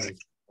presentation, is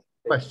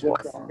questions.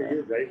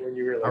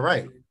 All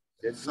right.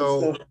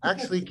 So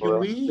actually, can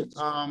we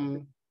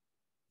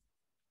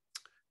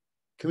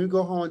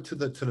go on to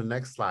the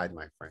next slide,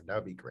 my friend? That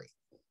would be great.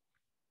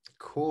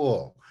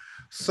 Cool.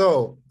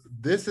 So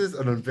this is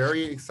a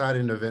very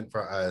exciting event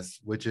for us,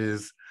 which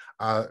is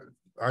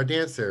our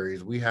dance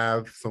series. We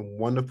have some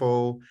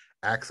wonderful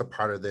acts a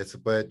part of this,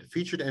 but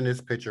featured in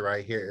this picture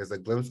right here is a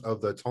glimpse of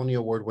the Tony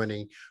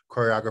Award-winning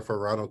choreographer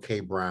Ronald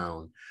K.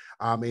 Brown.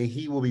 And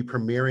he will be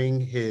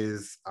premiering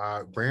his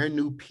brand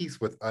new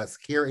piece with us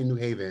here in New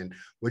Haven,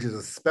 which is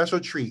a special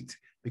treat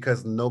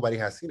because nobody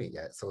has seen it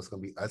yet. So it's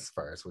gonna be us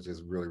first, which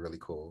is really, really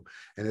cool.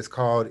 And it's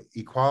called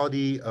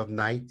Equality of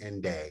Night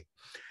and Day.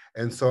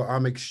 And so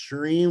I'm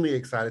extremely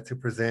excited to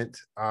present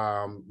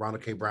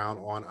Ronald K. Brown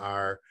on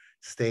our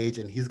stage,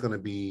 and he's gonna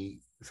be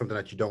something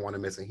that you don't wanna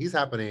miss. And he's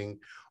happening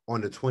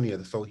on the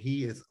 20th. So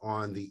he is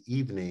on the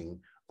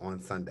evening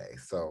on Sunday.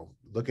 So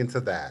look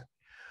into that.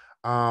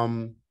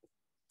 And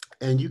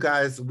you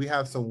guys, we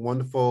have some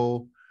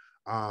wonderful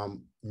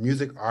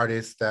music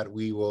artists that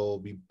we will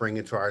be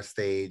bringing to our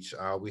stage.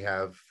 We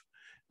have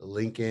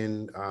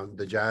Lincoln,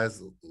 the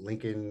Jazz on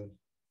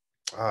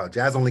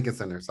Lincoln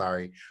Center,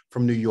 sorry,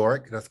 from New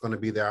York. That's going to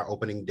be their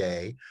opening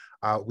day.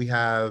 We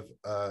have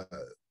a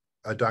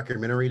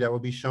documentary that will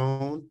be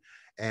shown,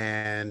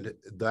 and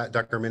that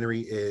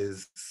documentary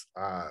is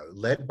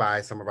led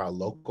by some of our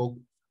local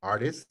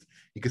artists.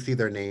 You can see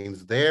their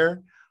names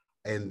there,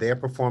 and they're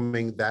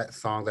performing that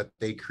song that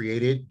they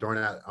created during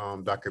that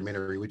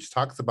documentary, which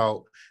talks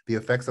about the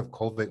effects of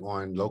COVID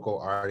on local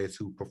artists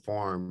who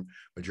perform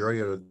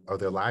majority of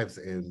their lives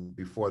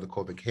before the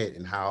COVID hit,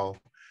 and how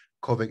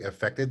COVID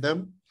affected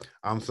them.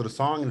 So the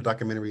song in the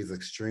documentary is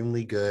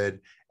extremely good,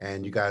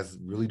 and you guys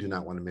really do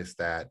not want to miss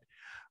that.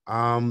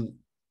 And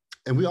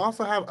we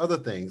also have other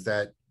things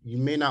that you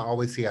may not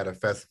always see at a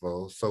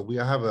festival. So we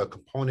have a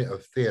component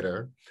of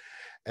theater,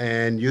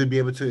 and you'd be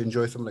able to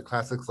enjoy some of the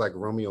classics like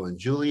Romeo and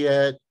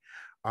Juliet.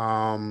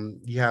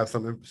 You have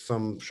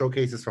some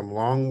showcases from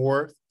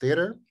Longworth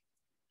Theater,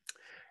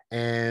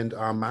 and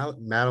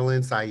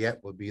Madeline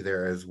Sayette will be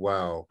there as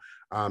well.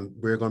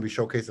 We're going to be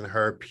showcasing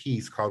her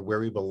piece called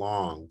Where We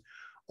Belong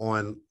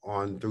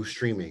through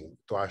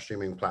our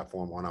streaming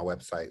platform on our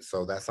website.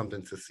 So that's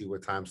something to see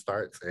what time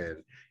starts,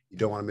 and you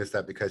don't want to miss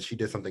that because she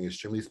did something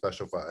extremely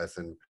special for us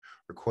and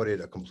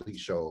recorded a complete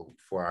show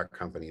for our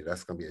company.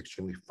 That's going to be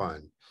extremely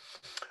fun.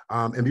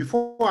 And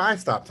before I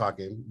stop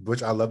talking,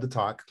 which I love to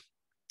talk,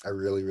 I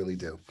really, really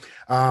do.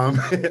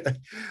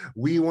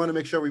 We want to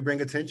make sure we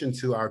bring attention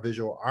to our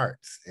visual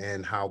arts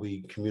and how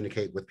we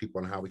communicate with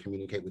people and how we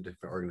communicate with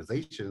different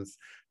organizations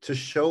to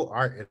show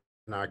art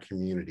in our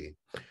community.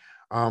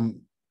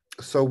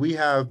 So we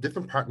have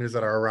different partners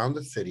that are around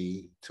the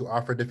city to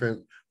offer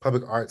different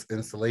public arts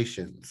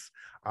installations.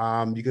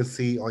 You can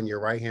see on your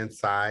right-hand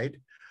side,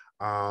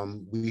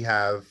 we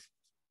have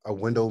a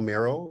window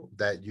mural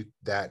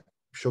that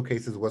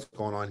showcases what's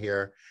going on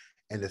here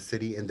in the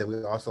city. And then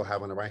we also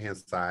have on the right-hand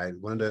side,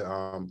 one of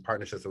the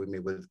partnerships that we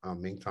made with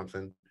Ming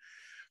Thompson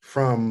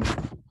from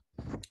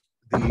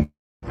the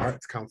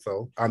Arts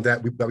Council,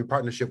 that we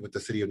partnership with the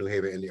City of New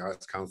Haven and the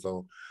Arts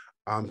Council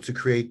to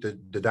create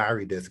the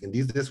diary disc. And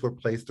these discs were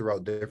placed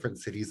throughout different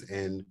cities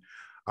and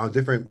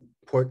different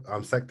port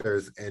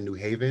sectors in New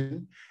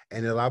Haven,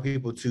 and it allowed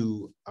people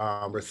to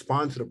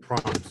respond to the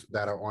prompts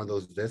that are on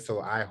those discs.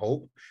 So I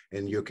hope,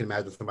 and you can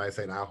imagine somebody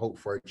saying, I hope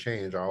for a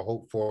change, or I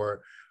hope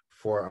for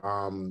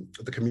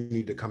the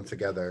community to come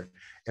together.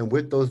 And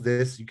with those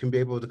discs, you can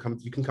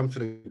come to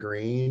the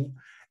green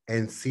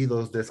and see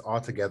those discs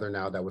all together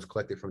now that was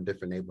collected from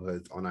different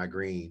neighborhoods on our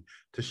green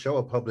to show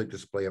a public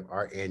display of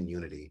art and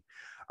unity.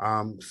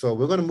 So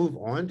we're going to move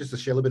on just to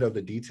share a little bit of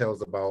the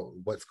details about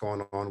what's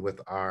going on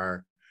with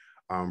our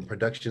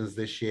productions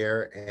this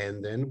year,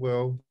 and then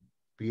we'll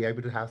be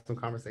able to have some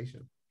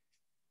conversation.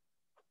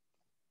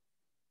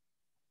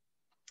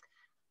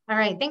 All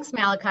right, thanks,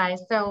 Malachi.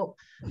 So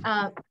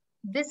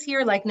this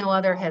year, like no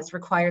other, has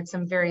required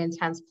some very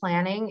intense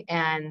planning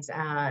and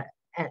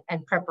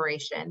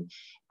preparation.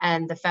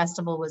 And the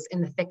festival was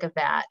in the thick of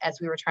that as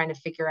we were trying to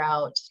figure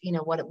out,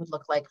 what it would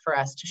look like for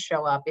us to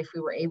show up, if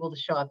we were able to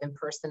show up in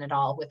person at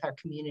all with our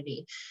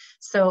community.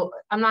 So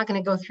I'm not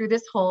going to go through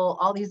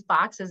all these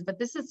boxes, but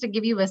this is to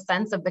give you a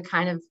sense of the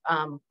kind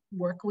of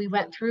work we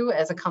went through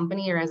as a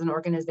company or as an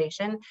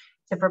organization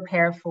to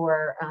prepare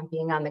for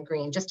being on the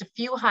green. Just a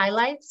few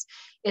highlights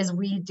is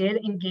we did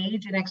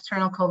engage an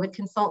external COVID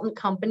consultant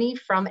company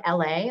from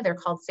LA. They're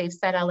called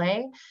SafeSet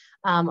LA.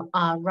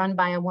 Run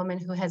by a woman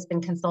who has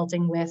been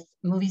consulting with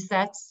movie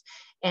sets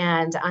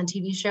and on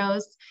TV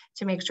shows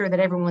to make sure that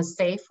everyone was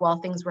safe while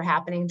things were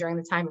happening during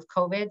the time of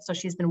COVID. So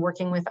she's been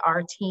working with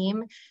our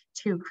team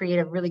to create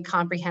a really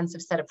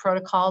comprehensive set of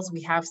protocols.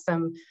 We have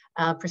some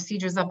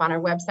procedures up on our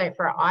website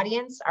for our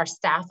audience. Our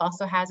staff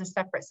also has a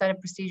separate set of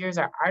procedures.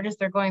 Our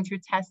artists are going through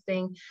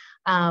testing.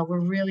 We're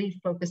really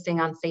focusing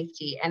on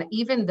safety. And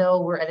even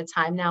though we're at a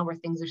time now where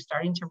things are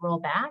starting to roll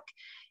back,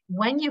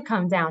 when you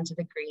come down to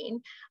the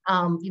green,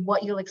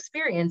 what you'll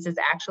experience is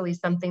actually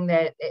something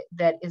that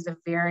is a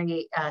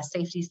very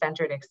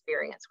safety-centered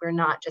experience. We're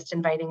not just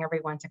inviting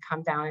everyone to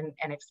come down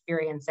and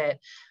experience it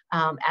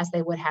as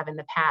they would have in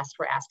the past.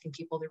 We're asking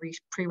people to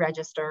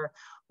pre-register.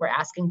 We're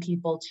asking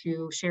people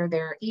to share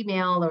their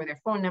email or their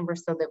phone number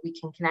so that we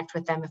can connect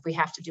with them if we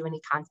have to do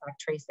any contact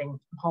tracing. I'm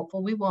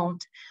hopeful we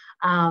won't.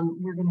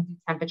 We're going to do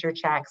temperature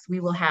checks. We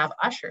will have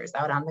ushers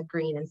out on the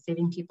green and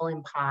seating people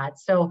in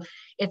pods. So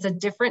it's a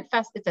different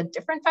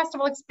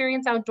festival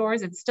experience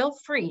outdoors. It's still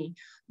free,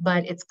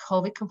 but it's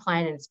COVID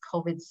compliant and it's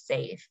COVID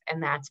safe.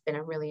 And that's been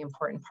a really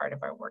important part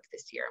of our work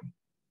this year.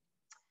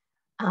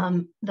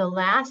 The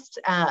last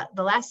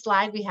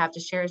slide we have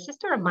to share is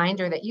just a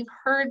reminder that you've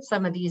heard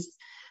some of these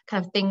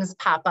kind of things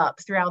pop up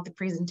throughout the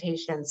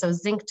presentation. So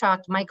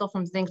Michael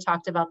from Zinc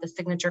talked about the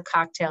signature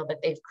cocktail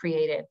that they've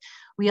created.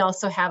 We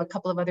also have a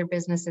couple of other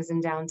businesses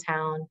in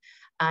downtown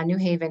New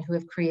Haven who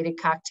have created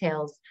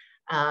cocktails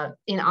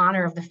in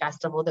honor of the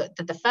festival that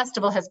the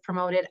festival has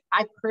promoted.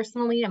 I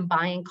personally am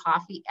buying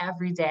coffee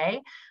every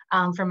day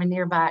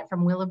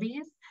from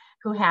Willoughby's,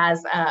 who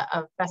has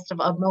a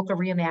festival of Mocha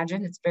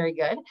Reimagined. It's very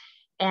good.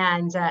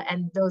 And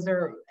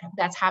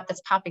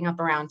that's popping up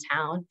around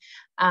town.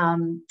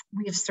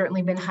 We've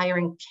certainly been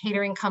hiring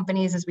catering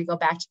companies as we go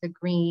back to the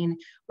green.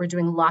 We're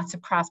doing lots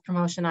of cross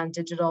promotion on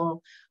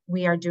digital.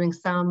 We are doing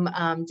some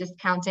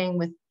discounting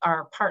with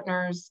our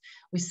partners.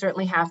 We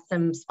certainly have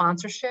some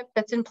sponsorship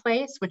that's in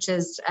place, which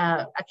is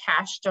a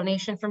cash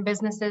donation from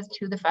businesses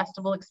to the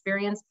festival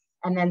experience.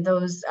 And then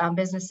those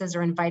businesses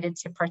are invited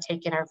to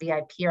partake in our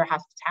VIP or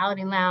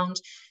hospitality lounge,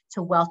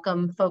 to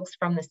welcome folks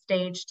from the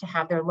stage, to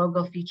have their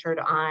logo featured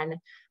on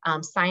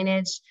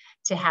signage,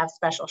 to have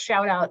special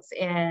shout outs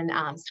in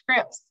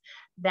scripts.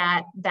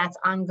 That's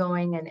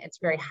ongoing and it's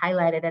very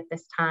highlighted at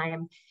this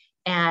time.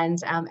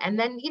 And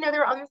then,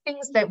 there are other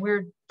things that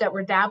we're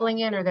dabbling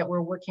in or that we're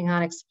working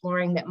on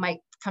exploring that might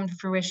come to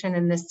fruition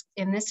in this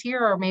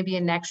year or maybe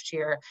in next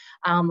year,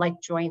 like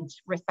joint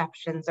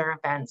receptions or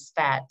events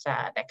that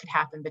could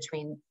happen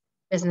between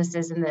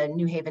businesses in the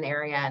New Haven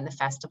area and the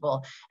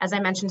festival. As I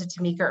mentioned to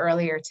Tamika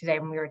earlier today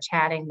when we were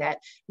chatting, that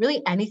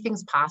really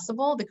anything's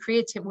possible.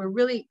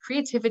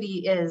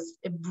 Creativity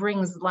it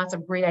brings lots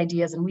of great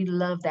ideas, and we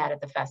love that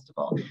at the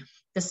festival.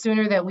 The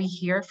sooner that we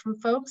hear from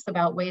folks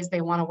about ways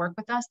they want to work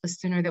with us, the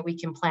sooner that we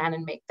can plan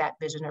and make that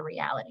vision a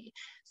reality.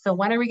 So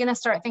when are we going to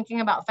start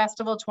thinking about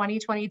Festival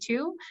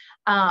 2022?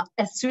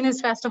 As soon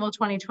as Festival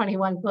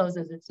 2021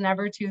 closes. It's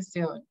never too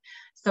soon.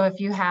 So if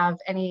you have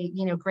any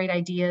great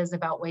ideas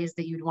about ways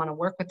that you'd want to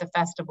work with the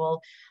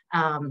festival,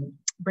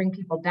 bring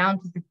people down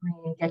to the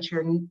green, get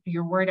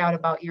your word out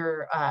about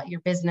your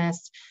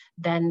business,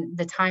 then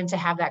the time to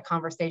have that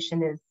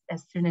conversation is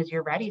as soon as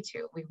you're ready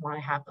to. We want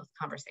to have those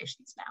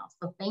conversations now.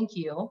 So thank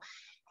you.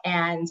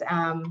 And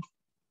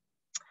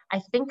I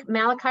think,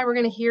 Malachi, we're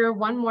going to hear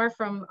one more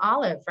from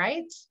Olive,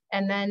 right?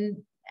 And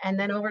then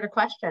over to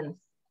questions.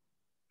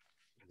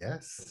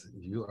 Yes,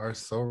 you are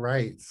so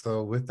right.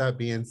 So with that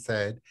being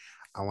said,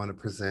 I want to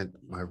present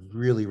my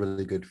really,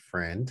 really good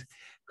friend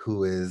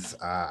who is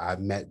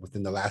I've met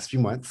within the last few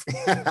months. Go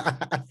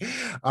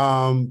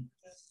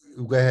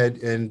ahead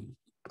and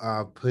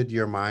put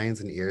your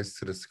minds and ears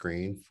to the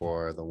screen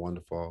for the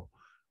wonderful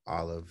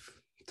Olive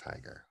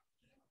Tiger.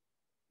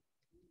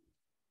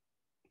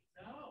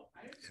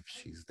 If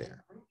she's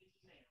there.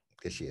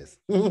 There she is.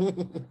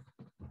 Hello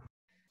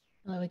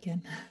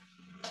again.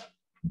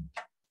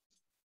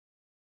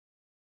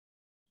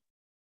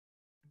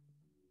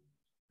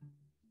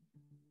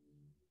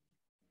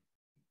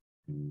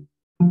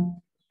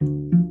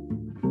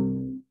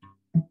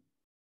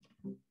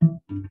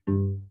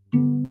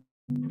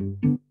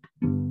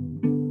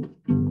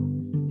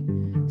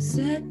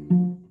 Send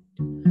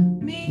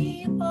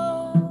me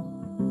all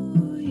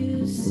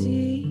your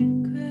secrets.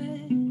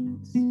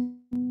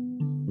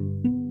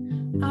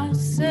 I'll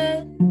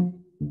send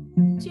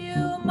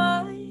you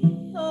my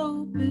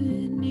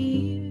open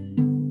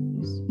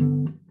ears.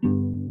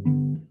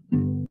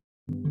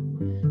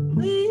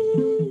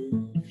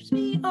 Lift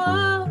me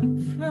up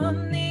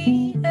from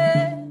the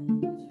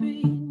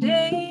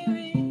everyday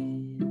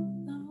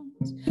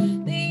rhythms,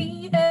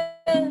 the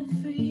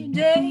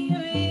everyday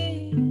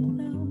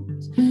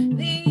rhythms,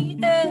 the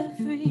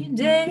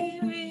everyday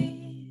rhythms.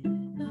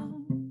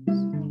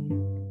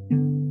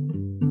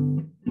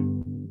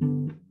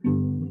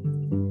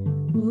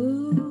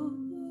 Ooh,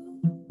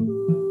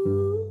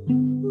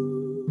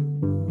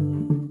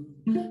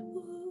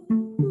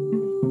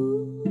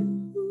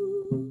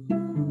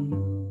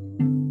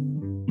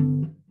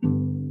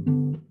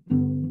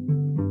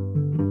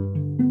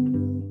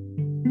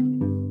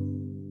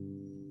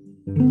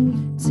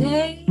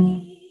 take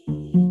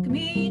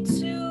me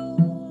to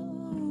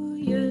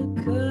your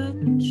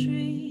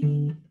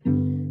country.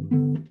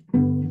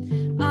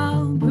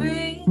 I'll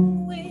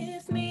bring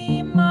with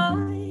me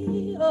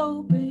my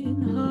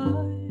open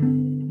heart.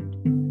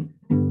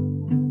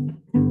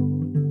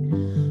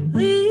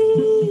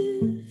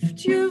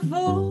 Lift your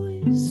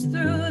voice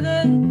through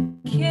the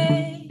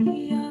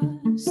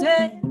chaos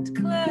and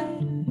clatter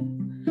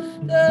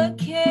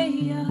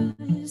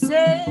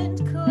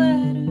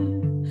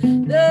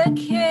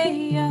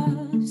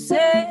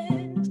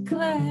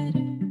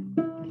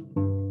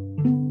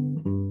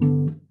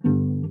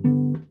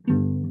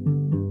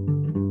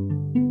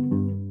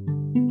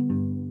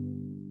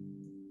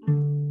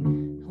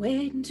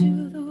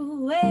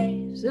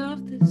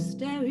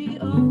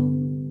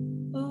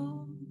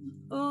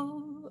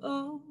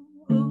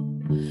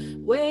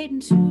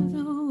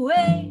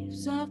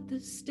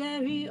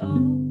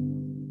stereo.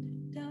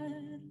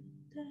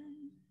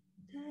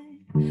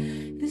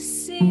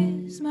 This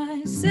is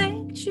my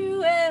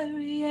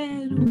sanctuary,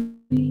 and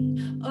we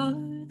are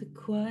the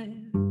choir.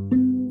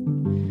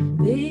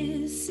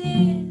 This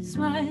is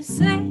my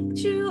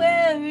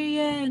sanctuary,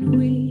 and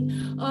we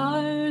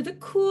are the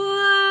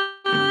choir.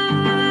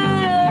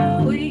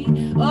 We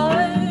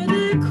are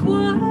the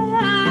choir.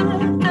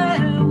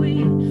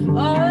 We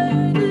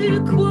are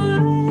the choir.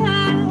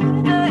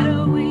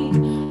 We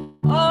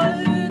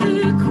are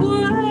the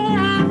choir.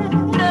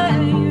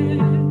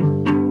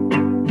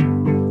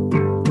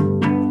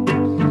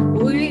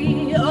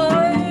 We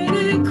are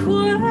the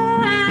choir.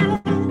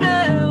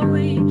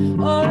 We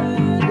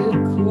are the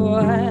choir.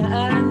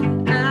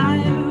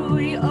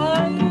 We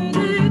are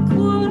the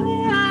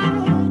choir.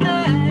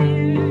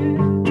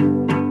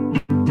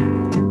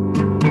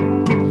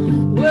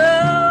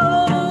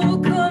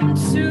 Welcome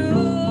to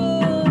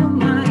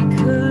my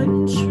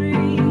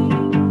country.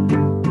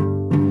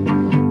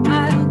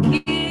 I'll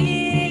give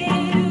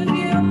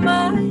you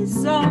my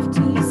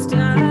softest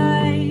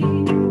eyes.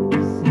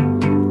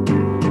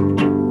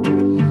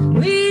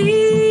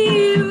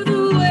 Leave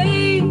the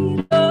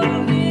weight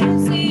of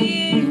his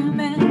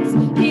immense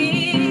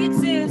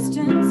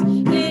existence,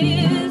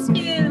 his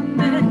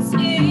immense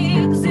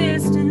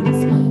existence,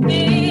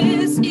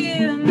 his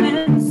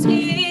immense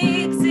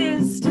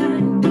existence.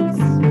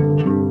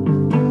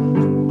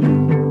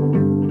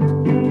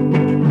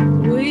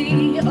 We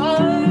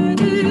are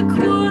the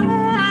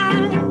choir.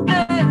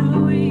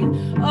 We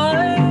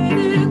are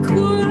the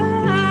choir.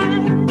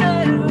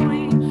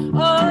 We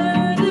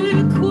are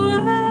the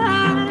choir.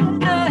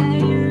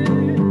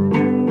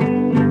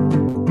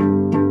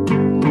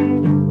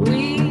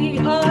 We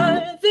are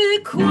the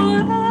choir.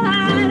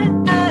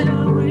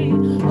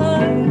 We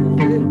are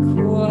the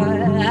choir.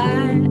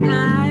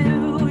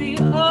 We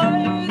are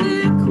the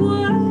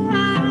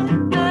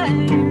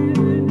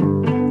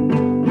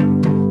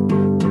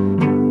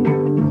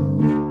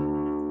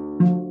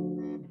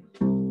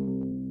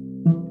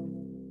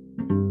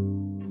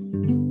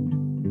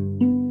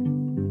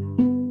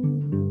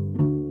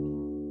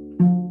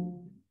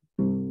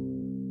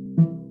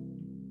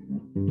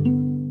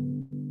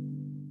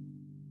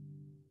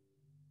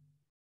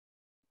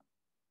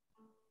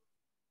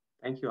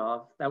Thank you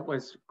all. That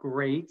was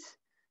great.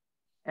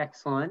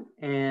 Excellent.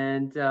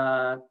 And you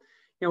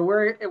know,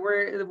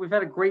 we've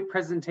had a great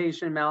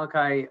presentation,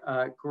 Malachi.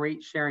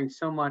 Great sharing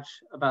so much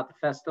about the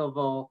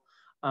festival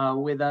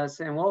with us.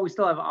 And while we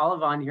still have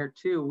Olive on here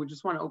too, we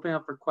just want to open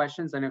up for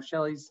questions. I know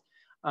Shelly's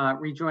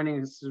rejoining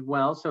us as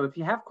well. So if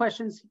you have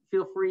questions,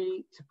 feel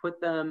free to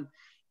put them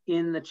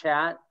in the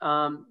chat.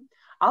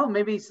 Olive,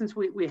 maybe since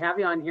we have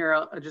you on here,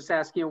 I'll just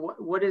ask you,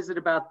 what is it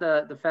about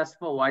the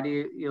festival? Why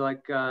do you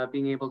like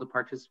being able to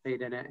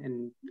participate in it?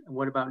 And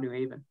what about New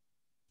Haven?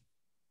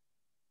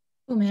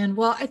 Oh man,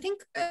 well, I think,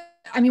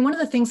 I mean, one of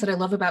the things that I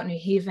love about New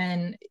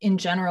Haven in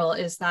general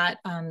is that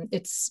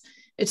it's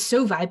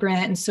so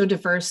vibrant and so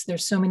diverse.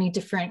 There's so many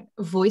different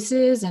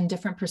voices and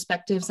different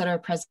perspectives that are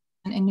present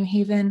in New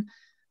Haven.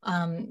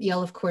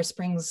 Yale, of course,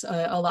 brings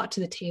a lot to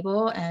the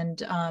table,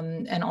 and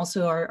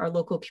also our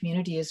local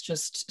community is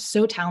just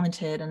so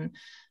talented. And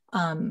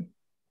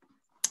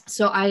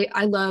so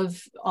I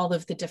love all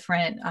of the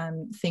different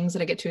things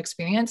that I get to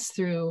experience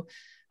through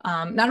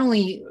not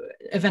only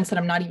events that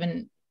I'm not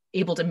even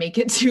able to make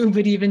it to,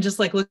 but even just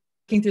like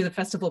looking through the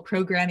festival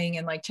programming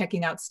and like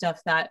checking out stuff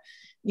that,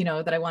 you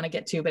know, that I want to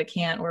get to, but I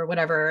can't, or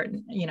whatever,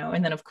 you know,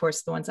 and then of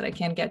course the ones that I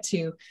can get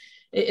to.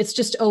 It's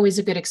just always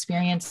a good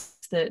experience.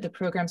 The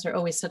programs are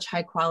always such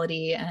high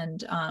quality,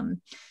 and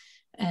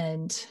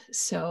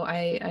so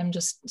I'm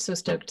just so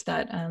stoked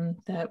that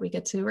that we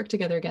get to work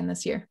together again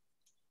this year.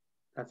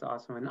 That's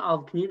awesome. And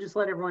Olive, can you just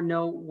let everyone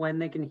know when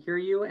they can hear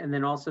you, and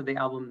then also the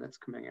album that's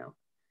coming out?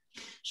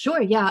 Sure,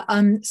 yeah.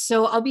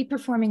 So I'll be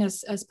performing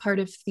as part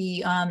of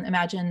the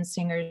Imagine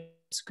Singers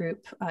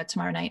group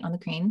tomorrow night on the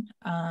Green.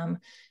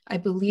 I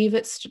believe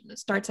it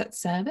starts at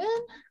 7,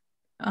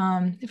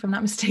 if I'm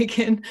not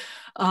mistaken.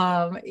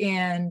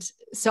 And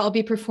so I'll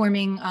be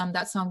performing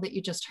that song that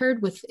you just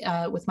heard with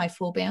my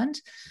full band.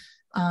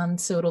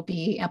 So it'll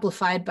be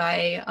amplified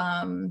by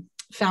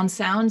found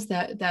sounds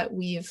that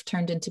we've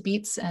turned into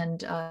beats,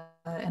 and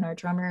our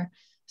drummer.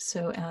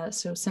 So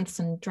synths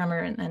and drummer,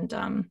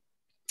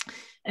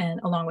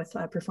 and along with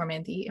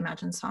performing the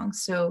Imagine song.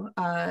 So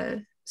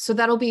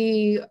that'll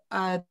be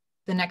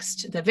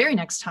the very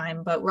next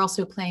time, but we're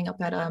also playing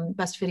up at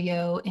Best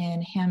Video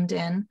in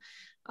Hamden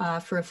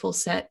for a full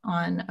set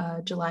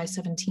on July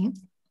 17th.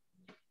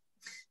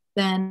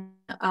 Then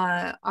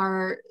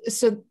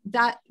so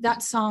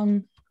that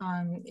song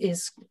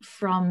is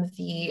from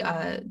the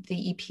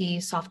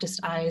EP Softest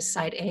Eyes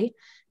Side A,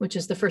 which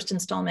is the first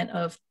installment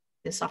of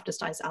the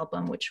Softest Eyes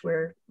album, which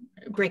we're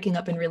breaking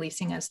up and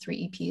releasing as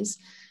 3 EPs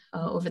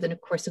over the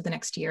course of the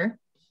next year.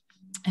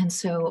 And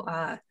so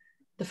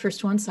the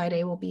first one, Side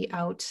A, will be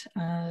out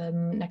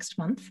next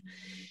month.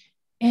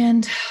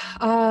 And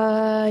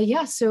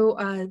yeah,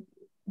 so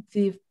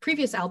the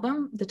previous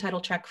album, the title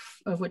track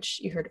of which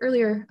you heard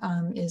earlier,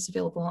 is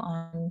available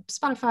on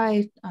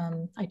Spotify,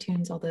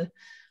 iTunes, all the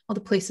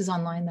places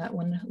online that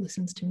one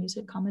listens to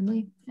music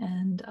commonly,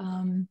 and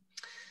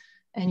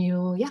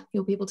you'll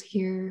be able to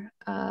hear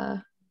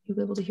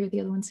the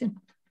other one soon,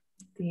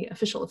 the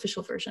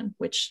official version.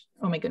 Which,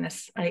 oh my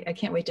goodness, I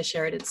can't wait to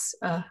share it. It's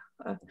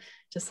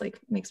just like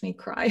makes me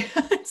cry.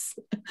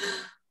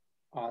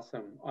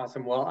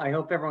 Awesome. Well, I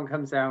hope everyone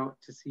comes out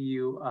to see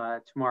you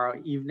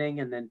tomorrow evening,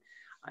 and then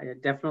I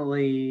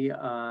definitely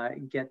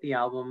get the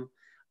album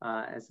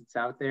as it's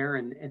out there.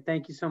 And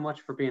thank you so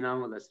much for being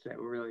on with us today.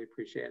 We really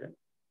appreciate it.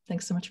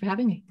 Thanks so much for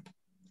having me.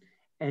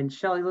 And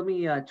Shelly, let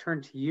me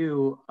turn to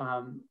you.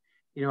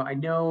 I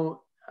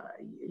know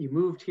you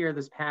moved here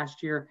this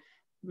past year.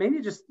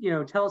 Maybe just,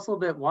 tell us a little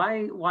bit,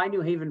 why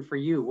New Haven for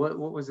you? What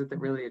was it that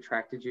really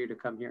attracted you to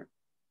come here?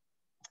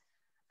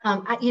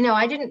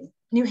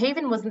 New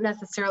Haven wasn't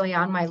necessarily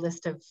on my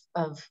list of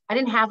I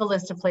didn't have a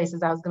list of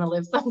places I was going to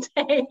live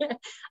someday.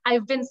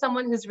 I've been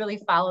someone who's really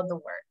followed the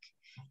work.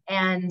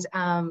 And,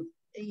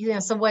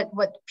 so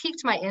what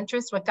piqued my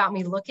interest, what got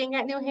me looking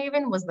at New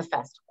Haven was the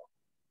festival,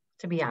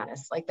 to be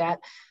honest. Like that,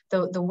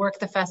 the work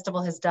the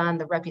festival has done,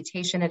 the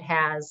reputation it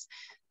has,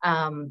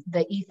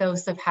 the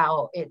ethos of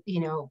how it,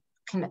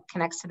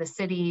 connects to the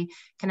city,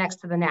 connects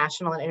to the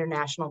national and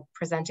international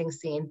presenting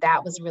scene.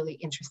 That was really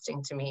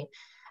interesting to me.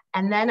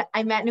 And then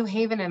I met New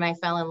Haven and I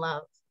fell in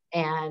love.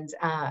 And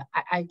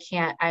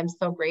I'm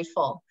so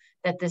grateful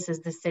that this is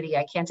the city.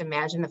 I can't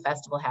imagine the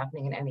festival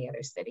happening in any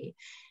other city.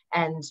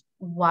 And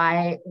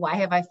why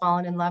have I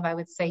fallen in love? I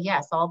would say,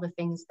 yes, all the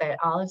things that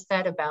Olive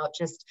said about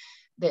just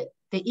the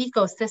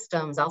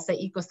ecosystems. I'll say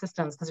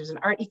ecosystems because there's an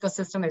art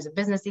ecosystem, there's a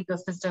business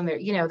ecosystem,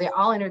 they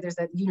all there's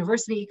a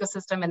university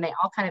ecosystem, and they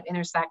all kind of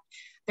intersect.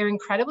 They're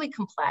incredibly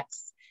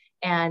complex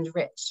and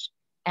rich.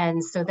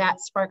 And so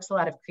that sparks a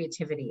lot of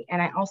creativity.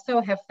 And I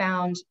also have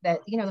found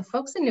that, the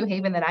folks in New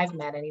Haven that I've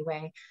met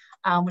anyway,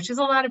 which is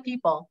a lot of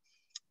people,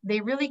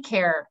 they really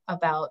care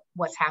about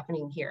what's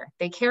happening here.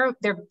 They care,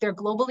 they're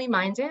globally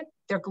minded,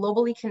 they're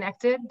globally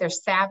connected, they're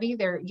savvy,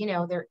 they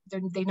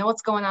know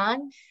what's going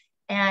on,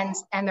 and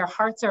their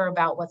hearts are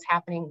about what's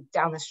happening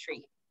down the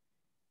street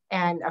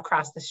and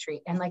across the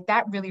street. And like,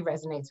 that really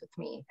resonates with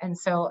me. And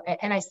so,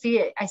 and I see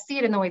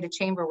it in the way the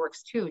chamber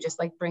works too, just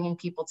like bringing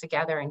people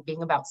together and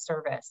being about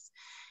service.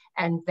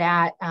 And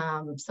that,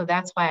 so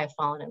that's why I've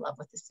fallen in love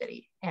with the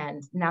city.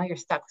 And now you're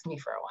stuck with me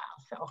for a while,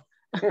 so.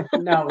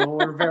 No, well,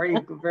 we're very,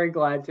 very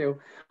glad to.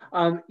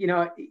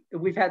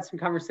 We've had some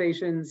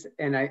conversations,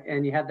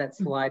 and you had that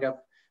slide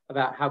up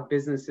about how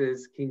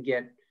businesses can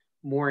get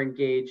more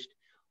engaged.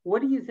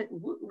 What do you think?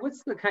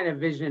 What's the kind of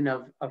vision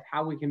of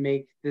how we can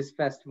make this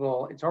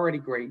festival? It's already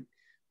great,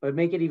 but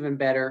make it even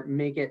better.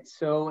 Make it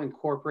so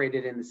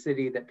incorporated in the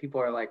city that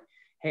people are like,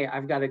 "Hey,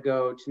 I've got to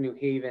go to New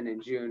Haven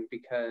in June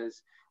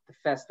because the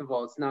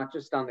festival. It's not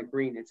just on the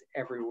green; it's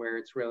everywhere.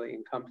 It's really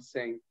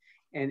encompassing,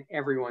 and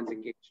everyone's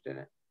engaged in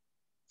it."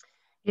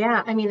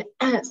 Yeah, I mean,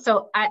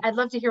 so I'd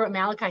love to hear what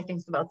Malachi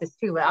thinks about this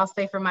too. But I'll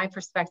say, from my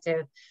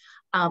perspective,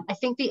 I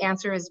think the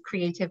answer is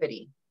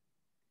creativity.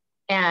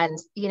 And,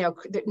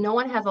 no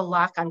one has a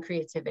lock on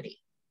creativity.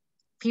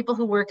 People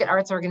who work at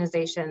arts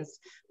organizations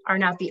are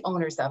not the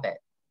owners of it.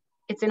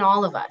 It's in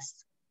all of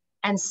us.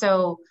 And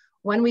so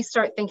when we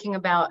start thinking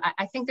about,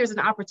 I think there's an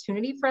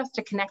opportunity for us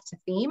to connect to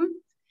theme.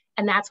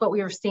 And that's what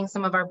we were seeing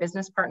some of our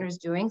business partners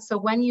doing. So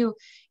when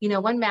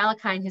when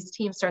Malachi and his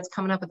team starts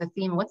coming up with a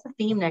theme, what's the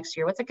theme next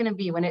year? What's it going to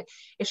be? When it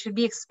should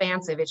be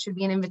expansive. It should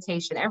be an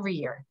invitation every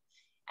year.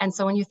 And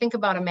so when you think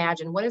about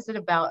Imagine, what is it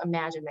about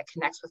Imagine that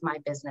connects with my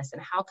business,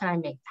 and how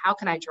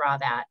can I draw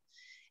that?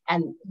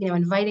 And,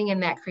 inviting in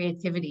that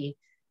creativity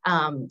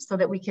so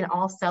that we can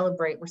all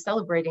celebrate. We're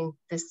celebrating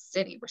this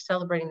city, we're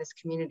celebrating this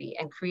community,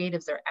 and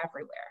creatives are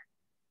everywhere.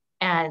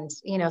 And,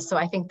 so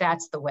I think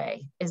that's the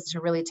way, is to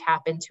really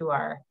tap into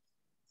our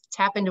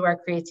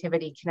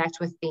creativity, connect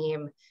with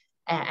theme,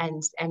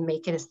 and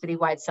make it a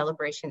citywide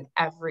celebration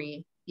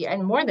every year,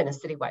 and more than a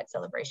citywide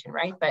celebration,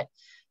 right? But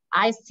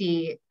I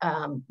see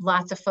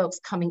lots of folks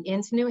coming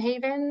into New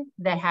Haven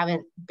that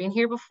haven't been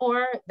here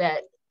before,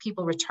 that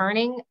people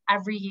returning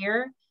every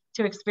year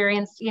to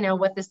experience,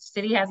 what this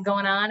city has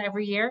going on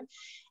every year.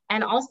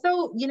 And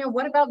also,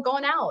 what about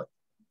going out?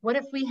 What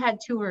if we had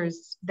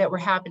tours that were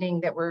happening,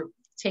 that were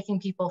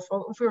taking people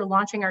if we were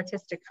launching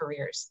artistic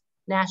careers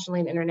nationally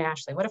and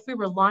internationally? What if we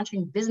were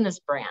launching business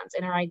brands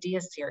in our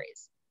idea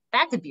series?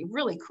 That could be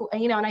really cool.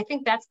 And I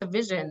think that's the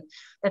vision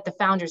that the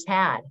founders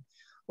had,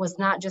 was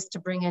not just to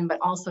bring in, but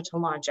also to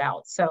launch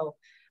out. So,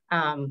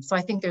 so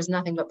I think there's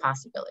nothing but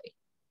possibility.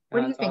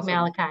 What do you think,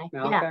 awesome.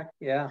 Malachi?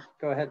 Yeah,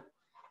 go ahead.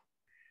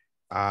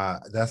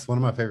 That's one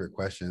of my favorite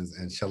questions.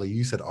 And Shelly,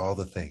 you said all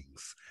the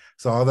things.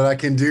 So all that I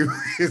can do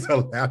is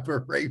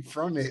elaborate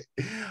from it.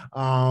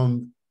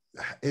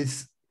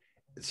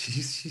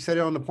 She said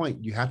it on the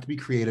point. You have to be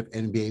creative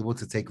and be able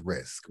to take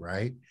risk,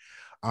 right?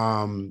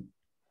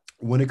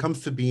 when it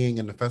comes to being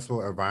in the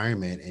festival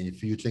environment, and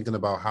if you're thinking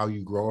about how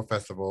you grow a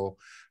festival,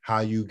 how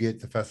you get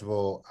the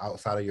festival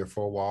outside of your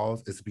four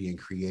walls, it's being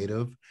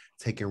creative,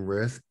 taking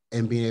risks,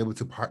 and being able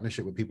to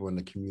partnership with people in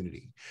the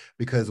community.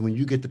 Because when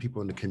you get the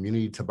people in the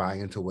community to buy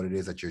into what it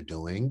is that you're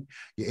doing,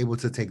 you're able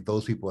to take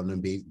those people and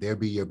then they'll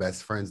be your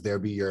best friends, they'll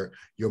be your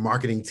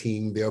marketing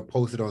team, they'll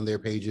post it on their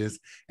pages,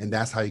 and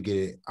that's how you get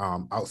it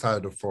outside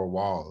of the four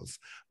walls.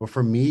 But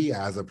for me,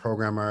 as a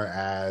programmer,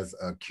 as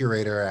a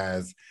curator,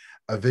 as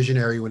a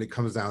visionary, when it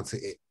comes down to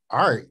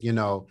art, you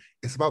know,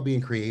 it's about being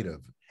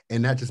creative,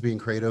 and not just being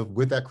creative,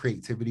 with that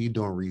creativity,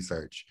 doing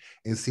research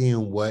and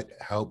seeing what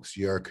helps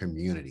your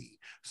community.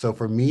 So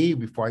for me,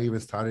 before I even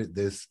started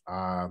this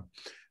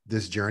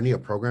this journey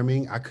of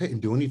programming, I couldn't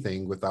do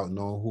anything without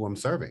knowing who I'm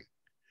serving.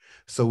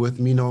 So with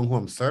me knowing who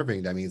I'm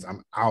serving, that means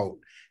I'm out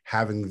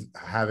having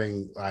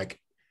like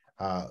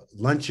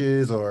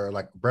lunches or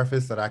like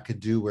breakfast that I could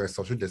do where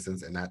social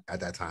distance and at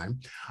that time.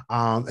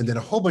 And then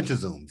a whole bunch of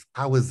Zooms.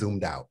 I was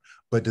Zoomed out,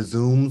 but the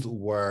Zooms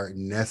were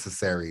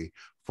necessary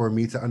for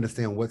me to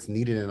understand what's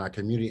needed in our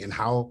community and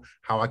how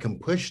I can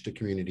push the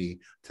community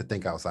to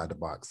think outside the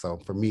box. So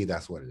for me,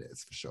 that's what it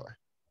is for sure.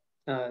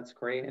 That's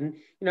great. And,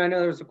 you know, I know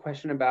there was a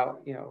question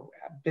about, you know,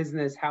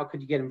 business, how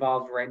could you get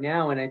involved right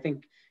now? And I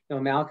think, you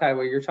know, Malachi,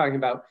 what you're talking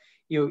about,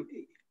 you know,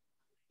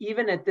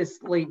 even at this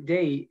late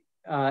date,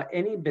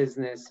 any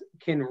business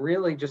can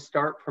really just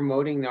start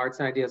promoting the Arts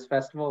and Ideas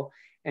Festival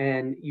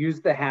and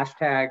use the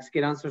hashtags,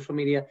 get on social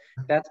media.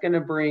 That's going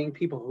to bring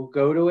people who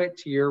go to it,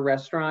 to your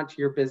restaurant, to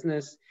your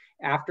business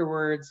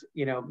afterwards,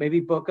 you know,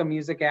 maybe book a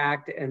music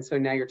act. And so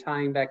now you're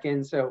tying back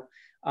in. So,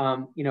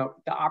 you know,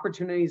 the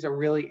opportunities are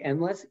really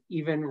endless,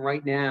 even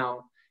right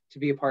now, to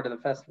be a part of the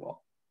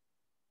festival.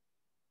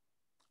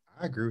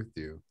 I agree with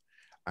you.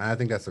 I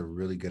think that's a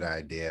really good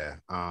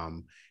idea.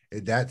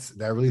 That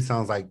really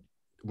sounds like,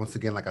 once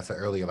again, like I said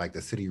earlier, like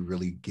the city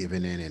really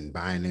giving in and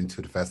buying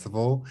into the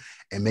festival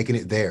and making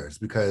it theirs.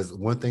 Because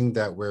one thing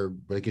that we're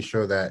making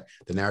sure that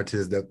the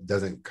narrative that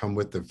doesn't come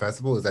with the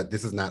festival is that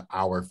this is not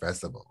our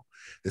festival.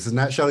 This is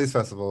not Shelley's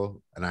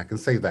festival, and I can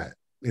say that.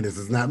 And this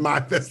is not my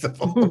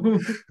festival.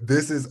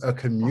 This is a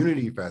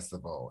community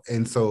festival.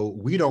 And so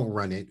we don't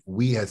run it,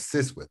 we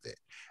assist with it.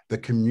 The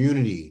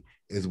community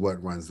is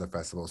what runs the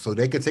festival. So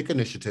they can take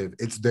initiative.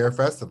 It's their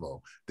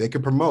festival. They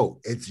can promote.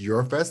 It's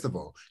your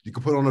festival. You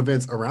can put on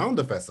events around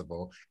the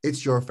festival.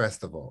 It's your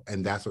festival.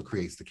 And that's what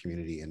creates the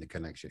community and the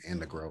connection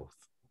and the growth.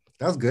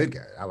 That was good,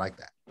 Gary. I like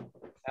that.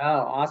 Oh,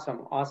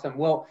 awesome. Awesome.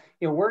 Well,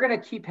 you know, we're going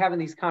to keep having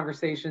these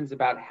conversations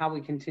about how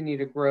we continue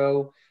to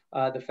grow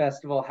the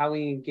festival, how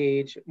we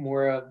engage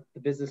more of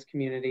the business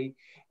community.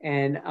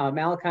 And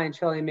Malachi and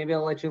Shelley, maybe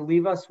I'll let you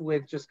leave us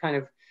with just kind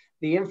of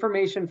the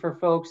information for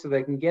folks so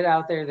they can get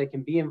out there, they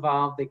can be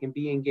involved, they can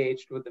be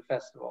engaged with the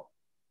festival.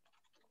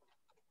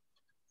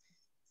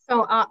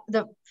 So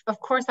of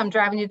course, I'm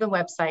driving you to the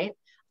website.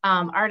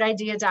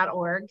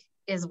 Artidea.org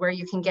is where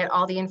you can get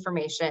all the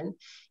information.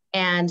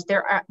 And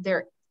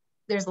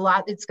there's a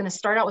lot. It's going to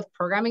start out with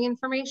programming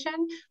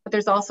information, but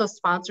there's also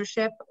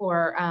sponsorship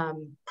or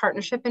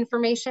partnership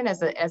information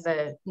as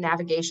a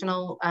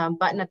navigational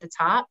button at the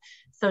top.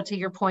 So to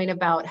your point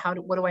about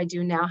what do I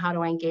do now? How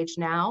do I engage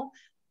now?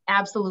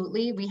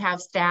 Absolutely. We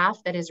have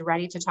staff that is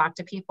ready to talk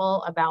to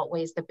people about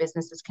ways that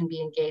businesses can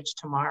be engaged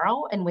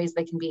tomorrow and ways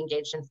they can be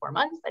engaged in 4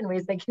 months and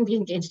ways they can be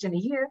engaged in a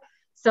year.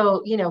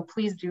 So, you know,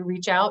 please do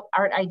reach out,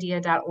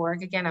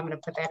 artidea.org. Again, I'm going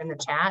to put that in the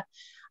chat.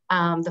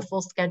 The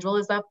full schedule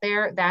is up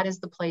there. That is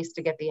the place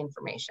to get the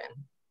information.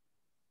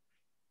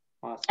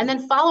 Awesome. And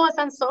then follow us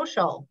on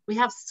social. We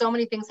have so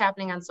many things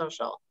happening on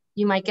social.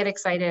 You might get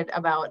excited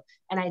about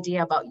an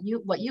idea about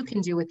what you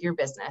can do with your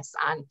business.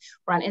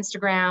 We're on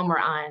Instagram, we're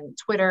on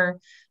Twitter.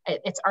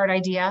 It's Art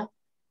Idea,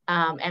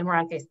 and we're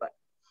on Facebook.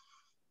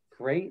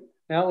 Great.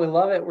 No, we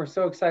love it. We're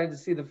so excited to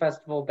see the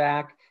festival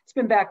back. It's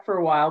been back for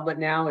a while, but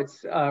now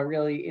it's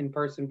really in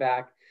person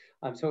back.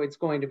 So it's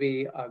going to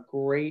be a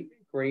great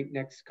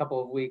next couple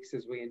of weeks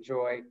as we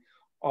enjoy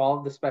all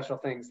of the special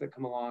things that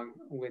come along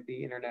with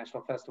the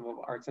International Festival of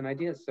Arts and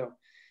Ideas. So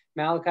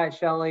Malachi,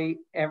 Shelley,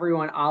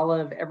 everyone,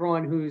 Olive,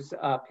 everyone who's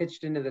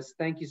pitched into this,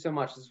 thank you so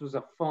much. This was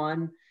a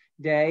fun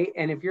day.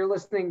 And if you're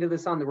listening to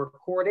this on the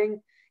recording,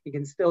 you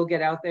can still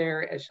get out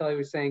there, as Shelley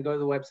was saying, go to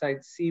the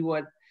website, see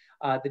what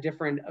the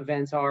different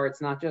events are.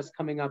 It's not just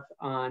coming up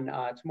on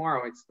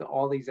tomorrow, it's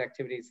all these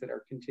activities that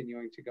are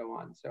continuing to go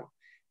on. So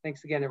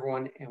thanks again,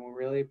 everyone, and we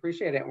really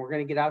appreciate it. And we're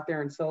gonna get out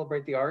there and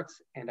celebrate the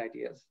arts and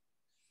ideas.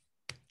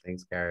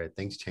 Thanks, Garrett.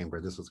 Thanks, Chamber.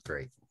 This was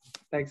great.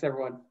 Thanks,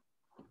 everyone.